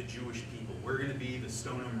celebrate the Jewish people. We're going to be the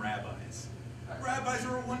Stoneham rabbis. Rabbis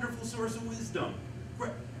are a wonderful source of wisdom.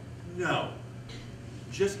 No.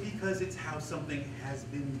 Just because it's how something has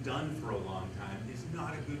been done for a long time is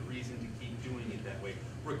not a good reason to keep doing it that way,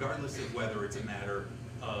 regardless of whether it's a matter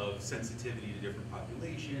of sensitivity to different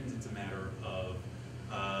populations, it's a matter of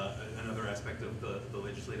another aspect of the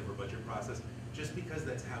legislative or budget process. Just because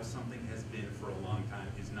that's how something has been for a long time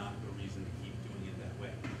is not the reason to keep doing it that way.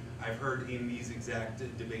 I've heard in these exact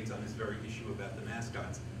debates on this very issue about the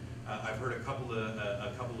mascots, I've heard a couple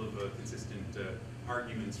of consistent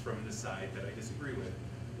arguments from the side that I disagree with.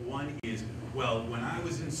 One is, well, when I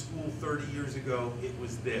was in school 30 years ago, it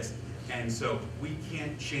was this, and so we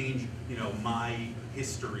can't change, you know, my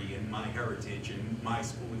history and my heritage and my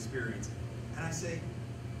school experience. And I say,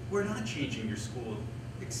 we're not changing your school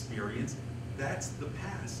experience. That's the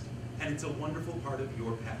past, and it's a wonderful part of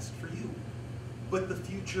your past for you. But the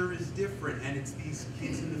future is different, and it's these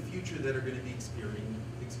kids in the future that are going to be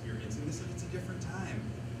experiencing this, and it's a different time.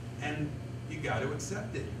 And you got to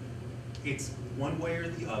accept it. It's one way or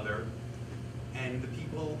the other, and the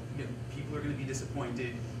people, you know, people are going to be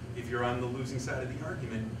disappointed if you're on the losing side of the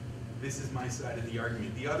argument. This is my side of the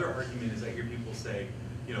argument. The other argument is I hear people say,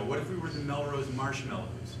 you know, what if we were the Melrose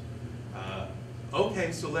Marshmallows?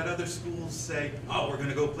 Okay, so let other schools say, oh, we're going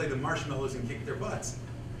to go play the Marshmallows and kick their butts.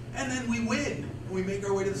 And then we win. We make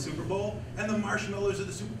our way to the Super Bowl, and the Marshmallows are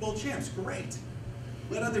the Super Bowl champs. Great.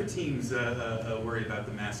 Let other teams worry about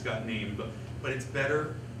the mascot name, but it's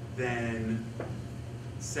better than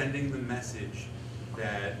sending the message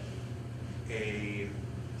that a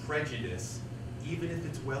prejudice, even if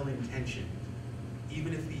it's well-intentioned,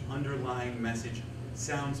 even if the underlying message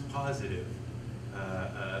sounds positive,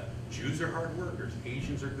 Jews are hard workers,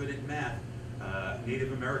 Asians are good at math,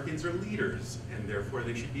 Native Americans are leaders, and therefore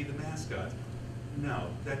they should be the mascots. No,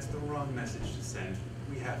 that's the wrong message to send.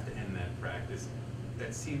 We have to end that practice.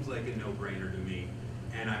 That seems like a no-brainer to me,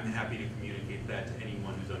 and I'm happy to communicate that to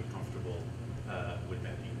anyone who's uncomfortable with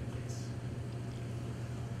that being the case.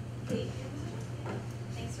 Kate,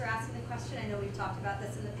 thanks for asking the question. I know we've talked about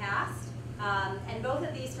this in the past. And both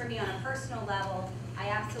of these, for me, on a personal level, I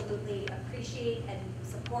absolutely appreciate and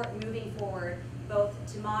support moving forward both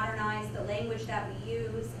to modernize the language that we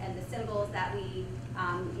use and the symbols that we,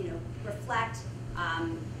 reflect,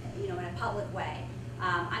 in a public way.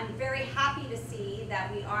 I'm very happy to see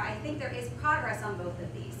that I think there is progress on both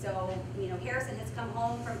of these. So, Harrison has come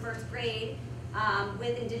home from first grade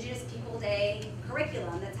with Indigenous People Day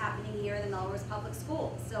curriculum that's happening here in the Melrose Public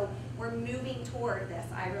Schools. So we're moving toward this,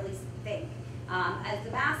 I really think. As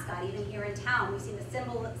the mascot, even here in town, we've seen the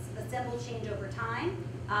symbol change over time.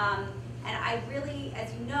 And I really,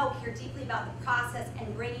 as you know, care deeply about the process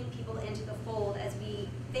and bringing people into the fold as we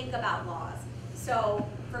think about laws. So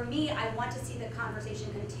for me, I want to see the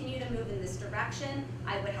conversation continue to move in this direction.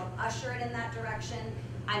 I would help usher it in that direction.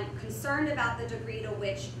 I'm concerned about the degree to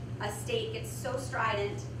which a state gets so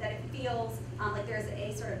strident that it feels like there's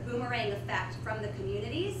a sort of boomerang effect from the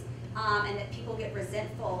communities, and that people get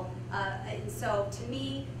resentful. And so to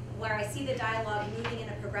me, where I see the dialogue moving in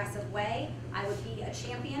a progressive way, I would be a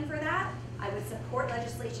champion for that. I would support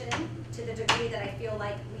legislation to the degree that I feel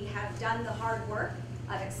like we have done the hard work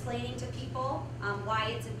of explaining to people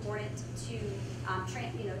why it's important to,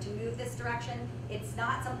 to move this direction. It's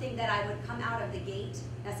not something that I would come out of the gate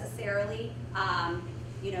necessarily,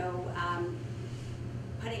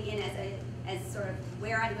 putting in as sort of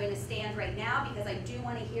where I'm going to stand right now, because I do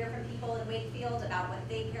want to hear from people in Wakefield about what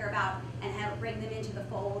they care about and how to bring them into the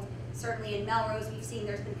fold. Certainly in Melrose, we've seen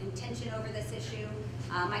there's been contention over this issue.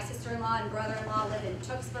 My sister-in-law and brother-in-law live in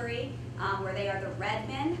Tewksbury, where they are the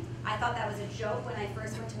Redmen. I thought that was a joke when I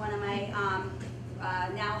first went to one of my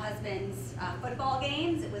now husband's football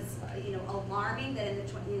games. It was alarming that in the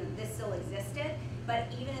this still existed. But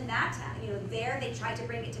even in that town, there they tried to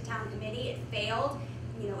bring it to town committee. It failed.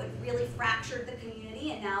 It really fractured the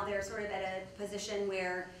community, and now they're sort of at a position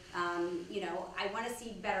where, I want to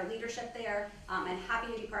see better leadership there. I'm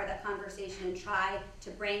happy to be part of that conversation and try to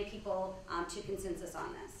bring people to consensus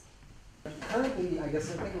on this. Currently, I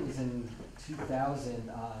think it was in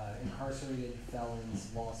 2000, incarcerated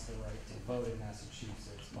felons lost the right to vote in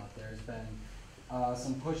Massachusetts, but there's been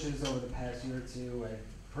some pushes over the past year or two,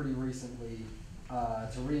 pretty recently,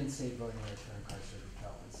 to reinstate voting rights for incarcerated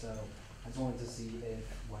felons. So I just wanted to see if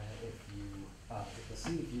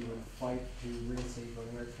you would fight to reinstate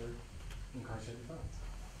voting rights for incarcerated felons.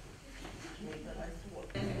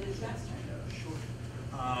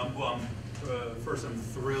 First, I'm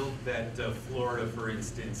thrilled that Florida, for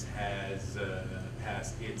instance, has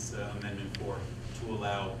passed its amendment to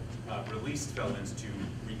allow released felons to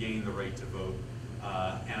regain the right to vote.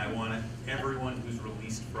 And I want everyone who's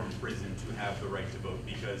released from prison to have the right to vote,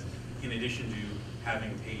 because in addition to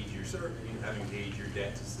having paid your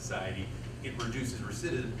debt to society, it reduces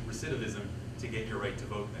recidivism to get your right to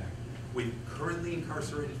vote back. With currently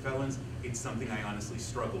incarcerated felons, it's something I honestly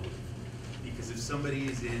struggle with. Because if somebody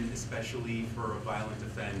is in, especially for a violent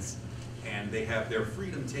offense, and they have their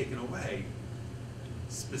freedom taken away,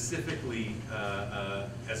 specifically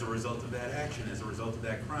as a result of that action, as a result of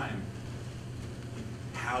that crime,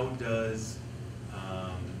 how does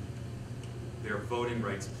their voting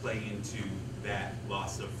rights play into that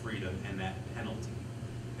loss of freedom and that penalty?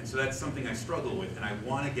 And so that's something I struggle with, and I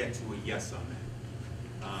want to get to a yes on that.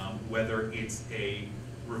 Whether it's a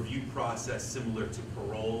review process similar to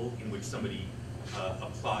parole, in which somebody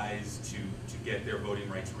applies to get their voting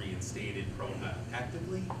rights reinstated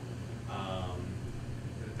actively,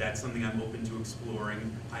 that's something I'm open to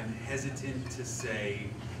exploring. I'm hesitant to say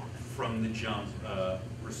from the jump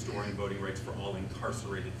restoring voting rights for all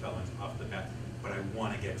incarcerated felons off the bat, but I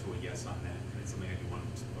want to get to a yes on that, and it's something I do want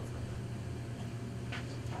to explore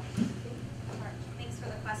further. Thanks for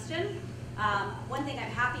the question. One thing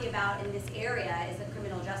I'm happy about in this area is the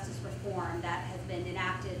criminal justice reform that has been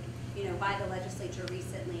enacted, by the legislature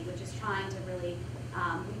recently, which is trying to really,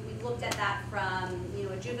 we've looked at that from,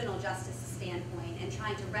 a juvenile justice standpoint and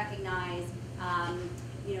trying to recognize,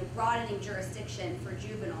 broadening jurisdiction for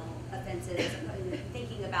juvenile offenses,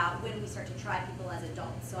 thinking about when we start to try people as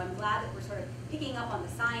adults. So I'm glad that we're sort of picking up on the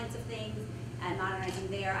science of things and modernizing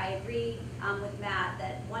there. I agree with Matt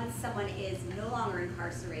that once someone is no longer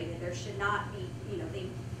incarcerated, there should not be,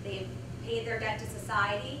 they've paid their debt to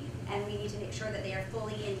society, and we need to make sure that they are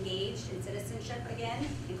fully engaged in citizenship again,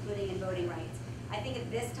 including in voting rights. I think at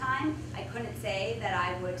this time, I couldn't say that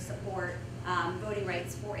I would support voting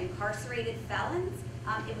rights for incarcerated felons.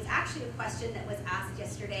 It was actually a question that was asked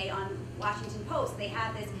yesterday on Washington Post. They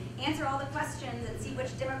had this answer all the questions and see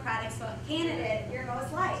which Democratic candidate you're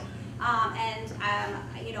most like.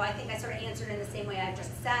 I think I sort of answered in the same way I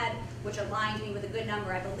just said, which aligned me with a good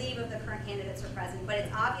number, I believe, of the current candidates for president. But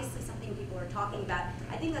it's obviously something people are talking about.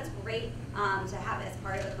 I think that's great to have it as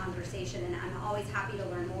part of the conversation, and I'm always happy to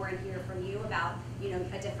learn more and hear from you about,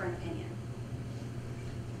 a different opinion.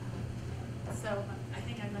 So I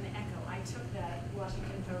think I'm going to echo. I took that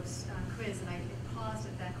Washington Post quiz and I paused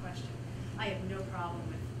at that question. I have no problem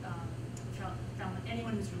with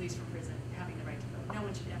anyone who's released from prison having the right to vote. No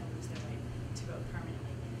one should ever lose their right to vote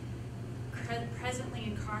permanently. Presently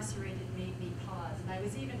incarcerated made me pause. And I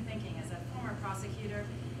was even thinking, as a former prosecutor,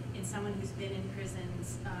 in someone who's been in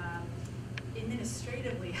prisons,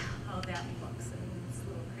 administratively, how that looks. I mean, it's a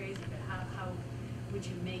little crazy, but how would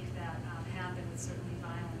you make that happen with certainly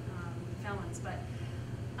violent felons? But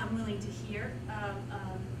I'm willing to hear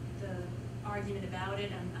the argument about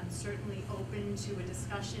it. I'm certainly open to a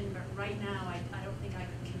discussion, but right now I don't think I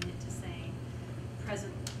could commit to saying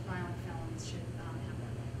present violent felons should have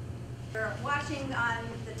that right. We're watching on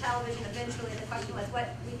the television, eventually the question was what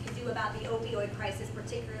we could do about the opioid crisis,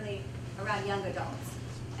 particularly around young adults.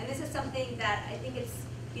 And this is something that I think it's,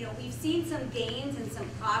 we've seen some gains and some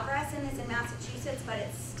progress in this in Massachusetts, but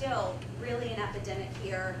it's still really an epidemic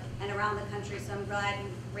here and around the country, so I'm glad you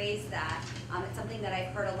raised that. It's something that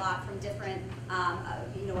I've heard a lot from different,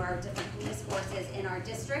 our different police forces in our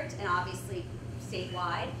district and obviously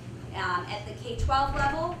statewide. At the K-12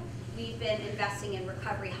 level, we've been investing in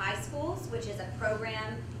Recovery High Schools, which is a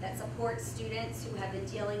program that supports students who have been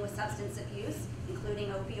dealing with substance abuse, including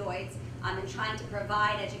opioids, and trying to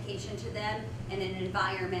provide education to them in an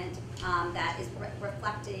environment that is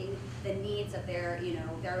reflecting the needs of their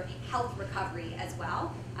health recovery as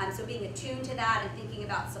well. So being attuned to that and thinking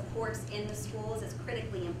about supports in the schools is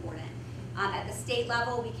critically important. At the state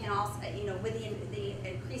level, we can also, with the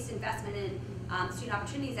increased investment in Student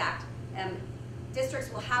Opportunities Act,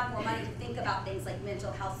 districts will have more money to think about things like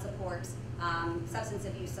mental health supports, substance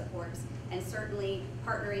abuse supports, and certainly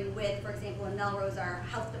partnering with, for example, in Melrose, our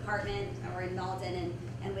health department, or in Malden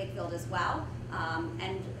and Wakefield as well,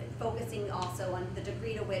 and focusing also on the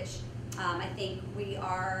degree to which I think we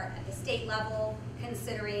are at the state level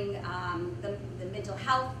considering the mental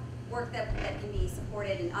health work that can be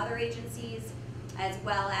supported in other agencies, as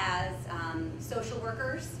well as social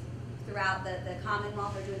workers throughout the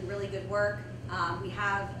Commonwealth are doing really good work. We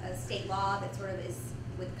have a state law that sort of is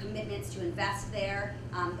with commitments to invest there.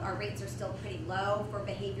 Our rates are still pretty low for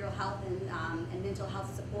behavioral health and mental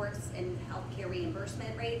health supports and healthcare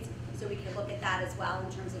reimbursement rates. So we can look at that as well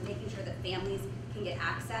in terms of making sure that families can get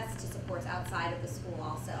access to supports outside of the school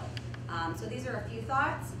also. So these are a few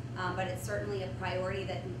thoughts, but it's certainly a priority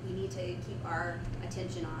that we need to keep our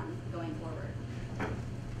attention on going forward.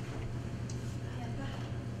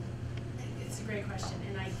 It's a great question,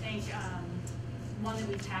 and I think one that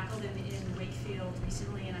we've tackled in Wakefield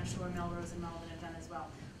recently, and I'm sure Melrose and Malden have done as well.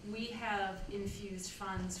 We have infused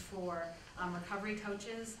funds for recovery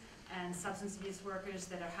coaches and substance abuse workers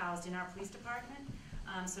that are housed in our police department.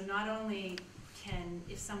 So not only can,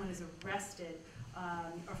 if someone is arrested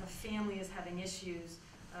or if a family is having issues,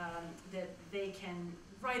 that they can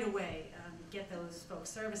right away get those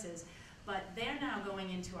folks services, but they're now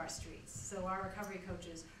going into our streets. So our recovery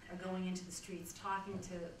coaches are going into the streets, talking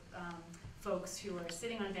to folks who are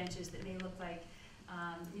sitting on benches that may look like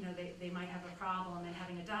they might have a problem, and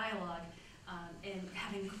having a dialogue and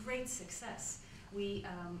having great success. We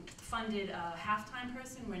funded a half-time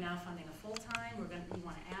person. We're now funding a full-time. We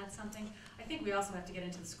want to add something. I think we also have to get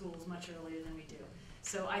into the schools much earlier than we do.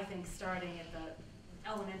 So I think starting at the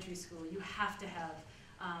elementary school, you have to have,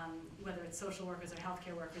 whether it's social workers or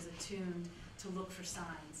healthcare workers, attuned to look for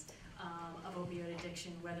signs of opioid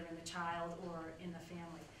addiction, whether in the child or in the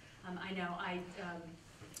family. I know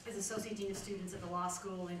as Associate Dean of Students at the law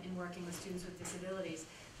school and working with students with disabilities,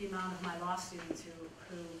 the amount of my law students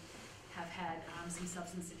who have had some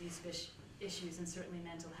substance abuse issues and certainly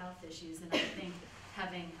mental health issues, and I think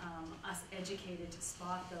having us educated to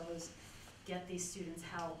spot those, get these students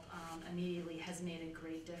help immediately has made a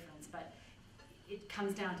great difference. But it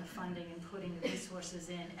comes down to funding and putting the resources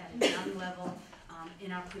in at a young level,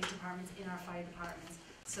 in our police departments, in our fire departments,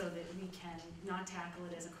 so that we can not tackle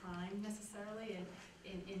it as a crime necessarily,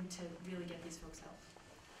 and to really get these folks help.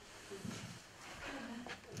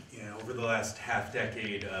 Yeah, over the last half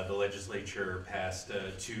decade, the legislature passed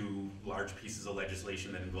two large pieces of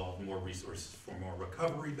legislation that involved more resources for more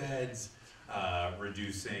recovery beds,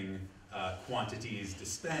 reducing quantities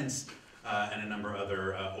dispensed, and a number of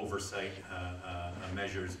other oversight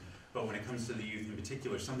measures. But when it comes to the youth in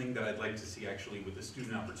particular, something that I'd like to see actually with the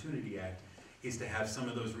Student Opportunity Act is to have some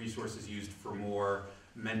of those resources used for more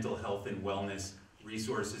mental health and wellness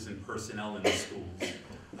resources and personnel in the schools.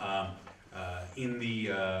 In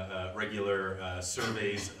the regular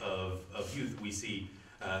surveys of youth, we see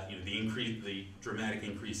the dramatic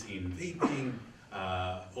increase in vaping,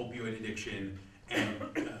 opioid addiction,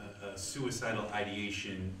 and suicidal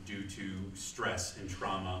ideation due to stress and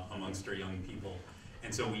trauma amongst our young people.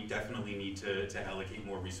 And so we definitely need to allocate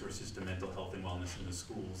more resources to mental health and wellness in the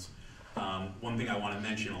schools. One thing I want to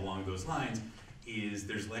mention along those lines is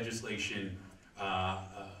there's legislation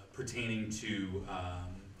pertaining to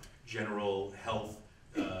general health,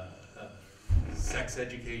 sex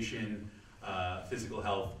education, physical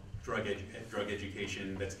health, drug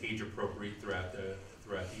education that's age appropriate throughout the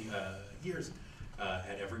years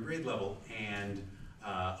at every grade level. And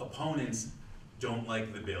opponents don't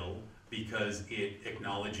like the bill because it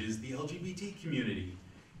acknowledges the LGBT community.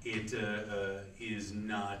 It is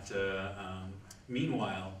not,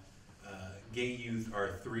 meanwhile, gay youth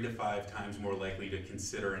are 3 to 5 times more likely to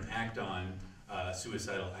consider and act on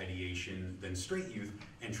suicidal ideation than straight youth,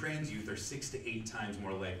 and trans youth are 6 to 8 times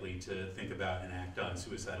more likely to think about and act on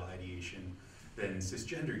suicidal ideation than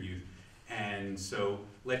cisgender youth. And so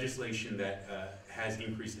legislation that has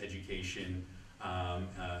increased education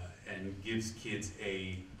and gives kids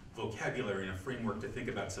a vocabulary and a framework to think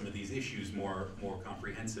about some of these issues more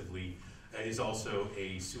comprehensively is also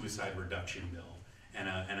a suicide reduction bill and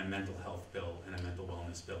a mental health bill and a mental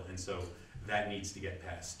wellness bill. And so that needs to get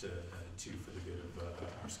passed too for the good of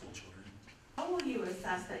our school children. How will you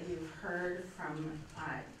assess that you've heard from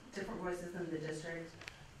different voices in the district,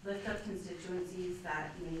 lift up constituencies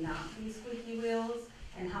that may not be squeaky wheels,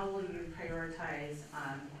 and how will you prioritize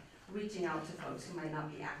reaching out to folks who might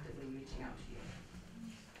not be actively reaching out to you?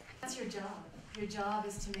 That's your job. Your job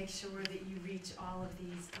is to make sure that you reach all of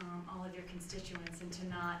these, all of your constituents, and to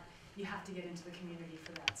not, you have to get into the community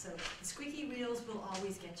for that. So the squeaky wheels will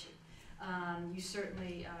always get you. You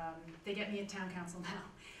certainly, they get me at town council now,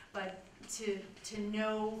 but to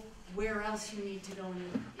know where else you need to go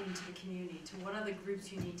into the community, to what other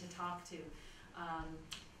groups you need to talk to,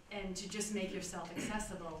 and to just make yourself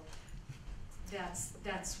accessible,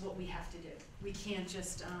 that's what we have to do. We can't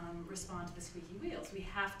just respond to the squeaky wheels. We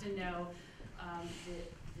have to know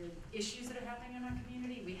the issues that are happening in our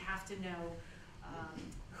community. We have to know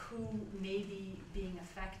who may be being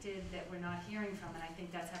affected that we're not hearing from, and I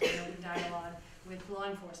think that's having an open dialogue with law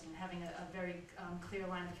enforcement, having a very clear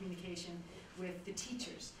line of communication with the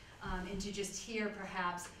teachers, and to just hear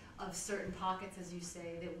perhaps of certain pockets, as you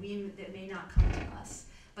say, that may not come to us,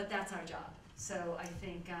 but that's our job. So I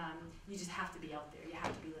think you just have to be out there. You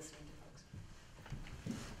have to be listening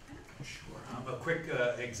to folks. Sure. A quick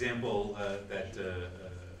example that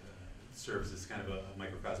serves as kind of a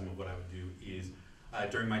microcosm of what I would do is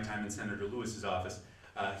during my time in Senator Lewis's office,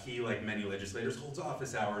 he, like many legislators, holds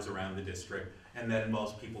office hours around the district, and that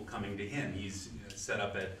involves people coming to him. He's set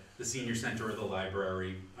up at the senior center or the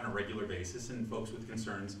library on a regular basis, and folks with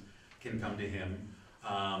concerns can come to him.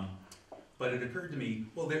 But it occurred to me,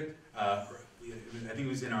 well, I think it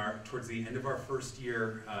was towards the end of our first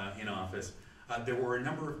year in office, there were a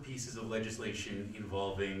number of pieces of legislation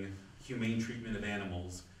involving humane treatment of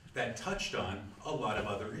animals that touched on a lot of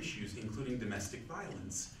other issues, including domestic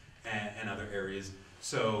violence and other areas.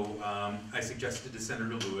 So I suggested to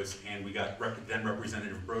Senator Lewis, and we got then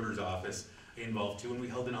Representative Broder's office involved too, and we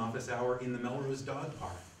held an office hour in the Melrose Dog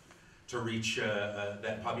Park to reach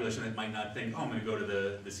that population that might not think, oh, I'm going to go to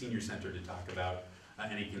the senior center to talk about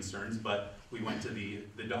any concerns, but we went to the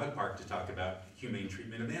dog park to talk about humane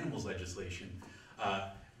treatment of animals legislation.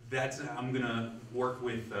 I'm going to work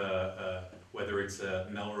with whether it's a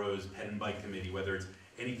Melrose Pet and Bike Committee, whether it's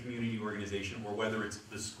any community organization, or whether it's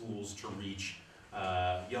the schools to reach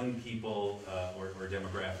young people or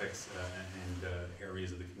demographics and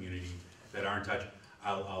areas of the community that aren't touched.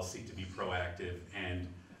 I'll seek to be proactive and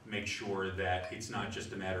make sure that it's not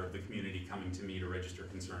just a matter of the community coming to me to register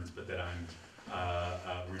concerns, but that I'm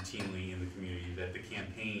routinely in the community, that the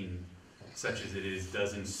campaign, such as it is,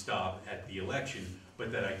 doesn't stop at the election,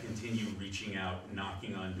 but that I continue reaching out,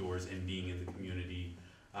 knocking on doors, and being in the community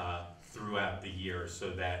throughout the year, so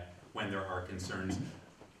that when there are concerns,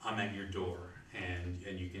 I'm at your door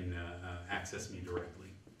and you can access me directly.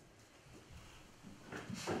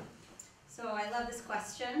 So I love this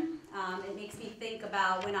question. It makes me think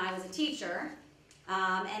about when I was a teacher.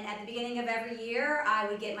 And at the beginning of every year, I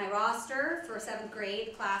would get my roster for 7th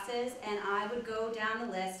grade classes, and I would go down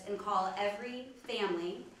the list and call every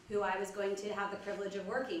family who I was going to have the privilege of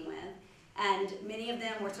working with. And many of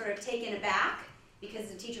them were sort of taken aback because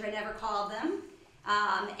the teacher had never called them.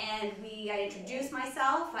 I introduced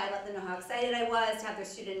myself. I let them know how excited I was to have their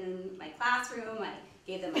student in my classroom. I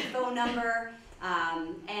gave them a phone number,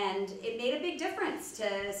 and it made a big difference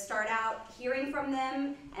to start out hearing from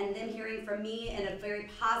them and then hearing from me in a very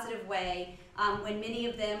positive way when many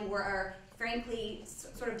of them were frankly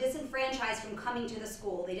sort of disenfranchised from coming to the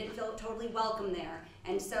school. They didn't feel totally welcome there.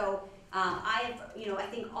 And so I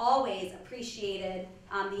think always appreciated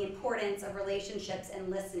the importance of relationships and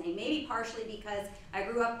listening, maybe partially because I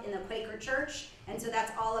grew up in the Quaker church, and so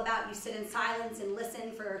that's all about you sit in silence and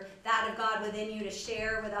listen for that of God within you to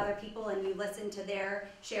share with other people, and you listen to their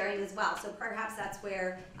sharing as well. So perhaps that's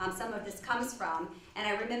where some of this comes from. And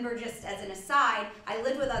I remember, just as an aside, I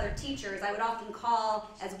lived with other teachers. I would often call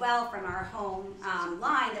as well from our home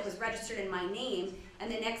line that was registered in my name,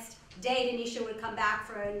 and the next day Denisha would come back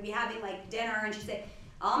and be having like dinner, and she'd say,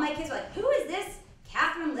 all my kids were like, who is this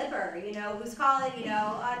Catherine Lipper, who's calling,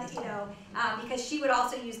 because she would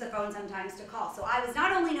also use the phone sometimes to call. So I was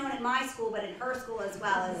not only known in my school, but in her school as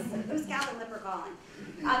well as, who's Catherine Lipper calling?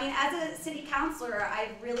 I mean, as a city councilor,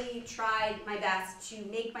 I've really tried my best to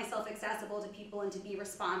make myself accessible to people and to be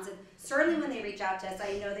responsive, certainly when they reach out to us.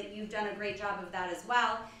 I know that you've done a great job of that as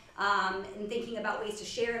well, in thinking about ways to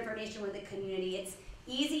share information with the community. It's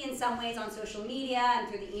easy in some ways on social media and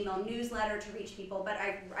through the email newsletter to reach people, but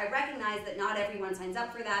I recognize that not everyone signs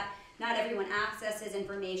up for that. Not everyone accesses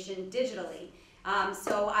information digitally.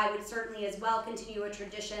 So I would certainly as well continue a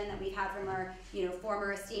tradition that we've had from our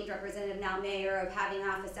former esteemed representative, now mayor, of having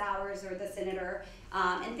office hours, or the senator,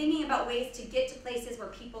 and thinking about ways to get to places where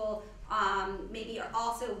people maybe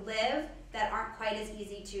also live that aren't quite as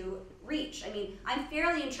easy to reach. I mean, I'm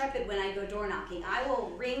fairly intrepid when I go door knocking. I will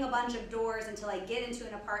ring a bunch of doors until I get into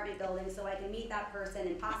an apartment building so I can meet that person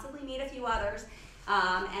and possibly meet a few others.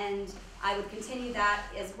 And I would continue that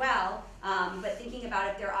as well, but thinking about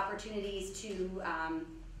if there are opportunities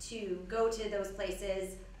to go to those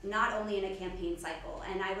places, not only in a campaign cycle.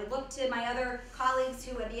 And I would look to my other colleagues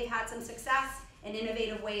who have had some success in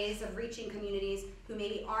innovative ways of reaching communities who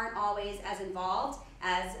maybe aren't always as involved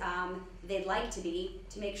as they'd like to be,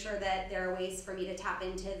 to make sure that there are ways for me to tap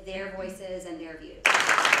into their voices and their views. I'd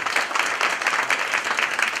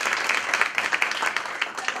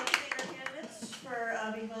like to thank our candidates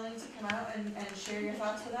for being willing to come out and share your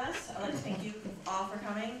thoughts with us. I'd like to thank you all for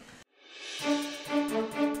coming.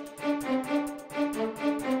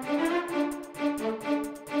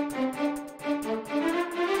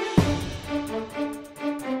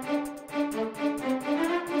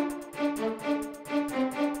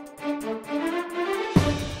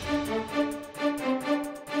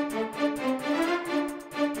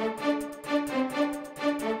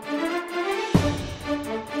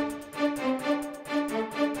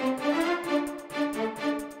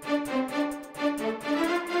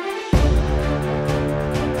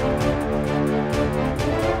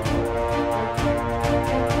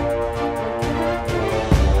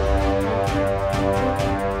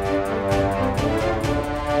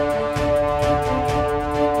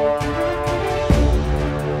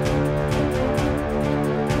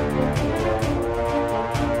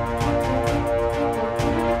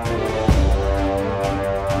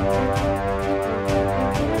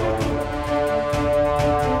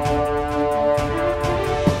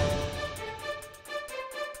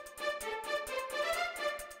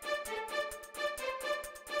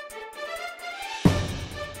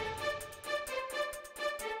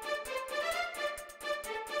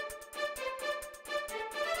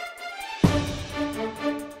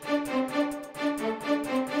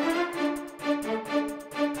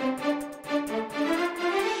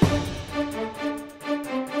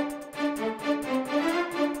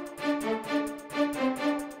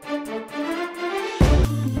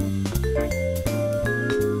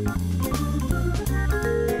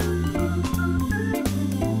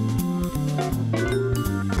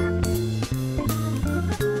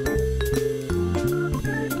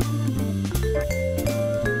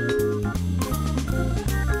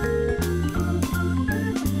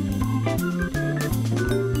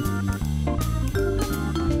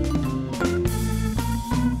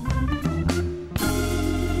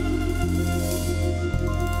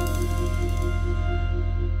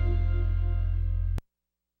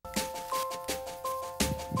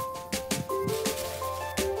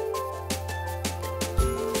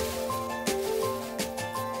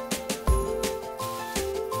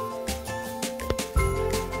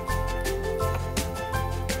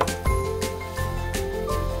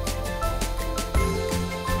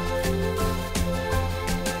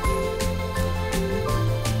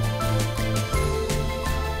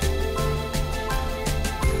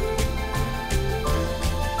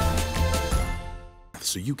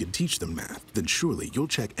 so you can teach them math, then surely you'll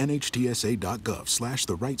check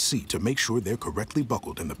nhtsa.gov/the right seat to make sure they're correctly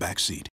buckled in the back seat.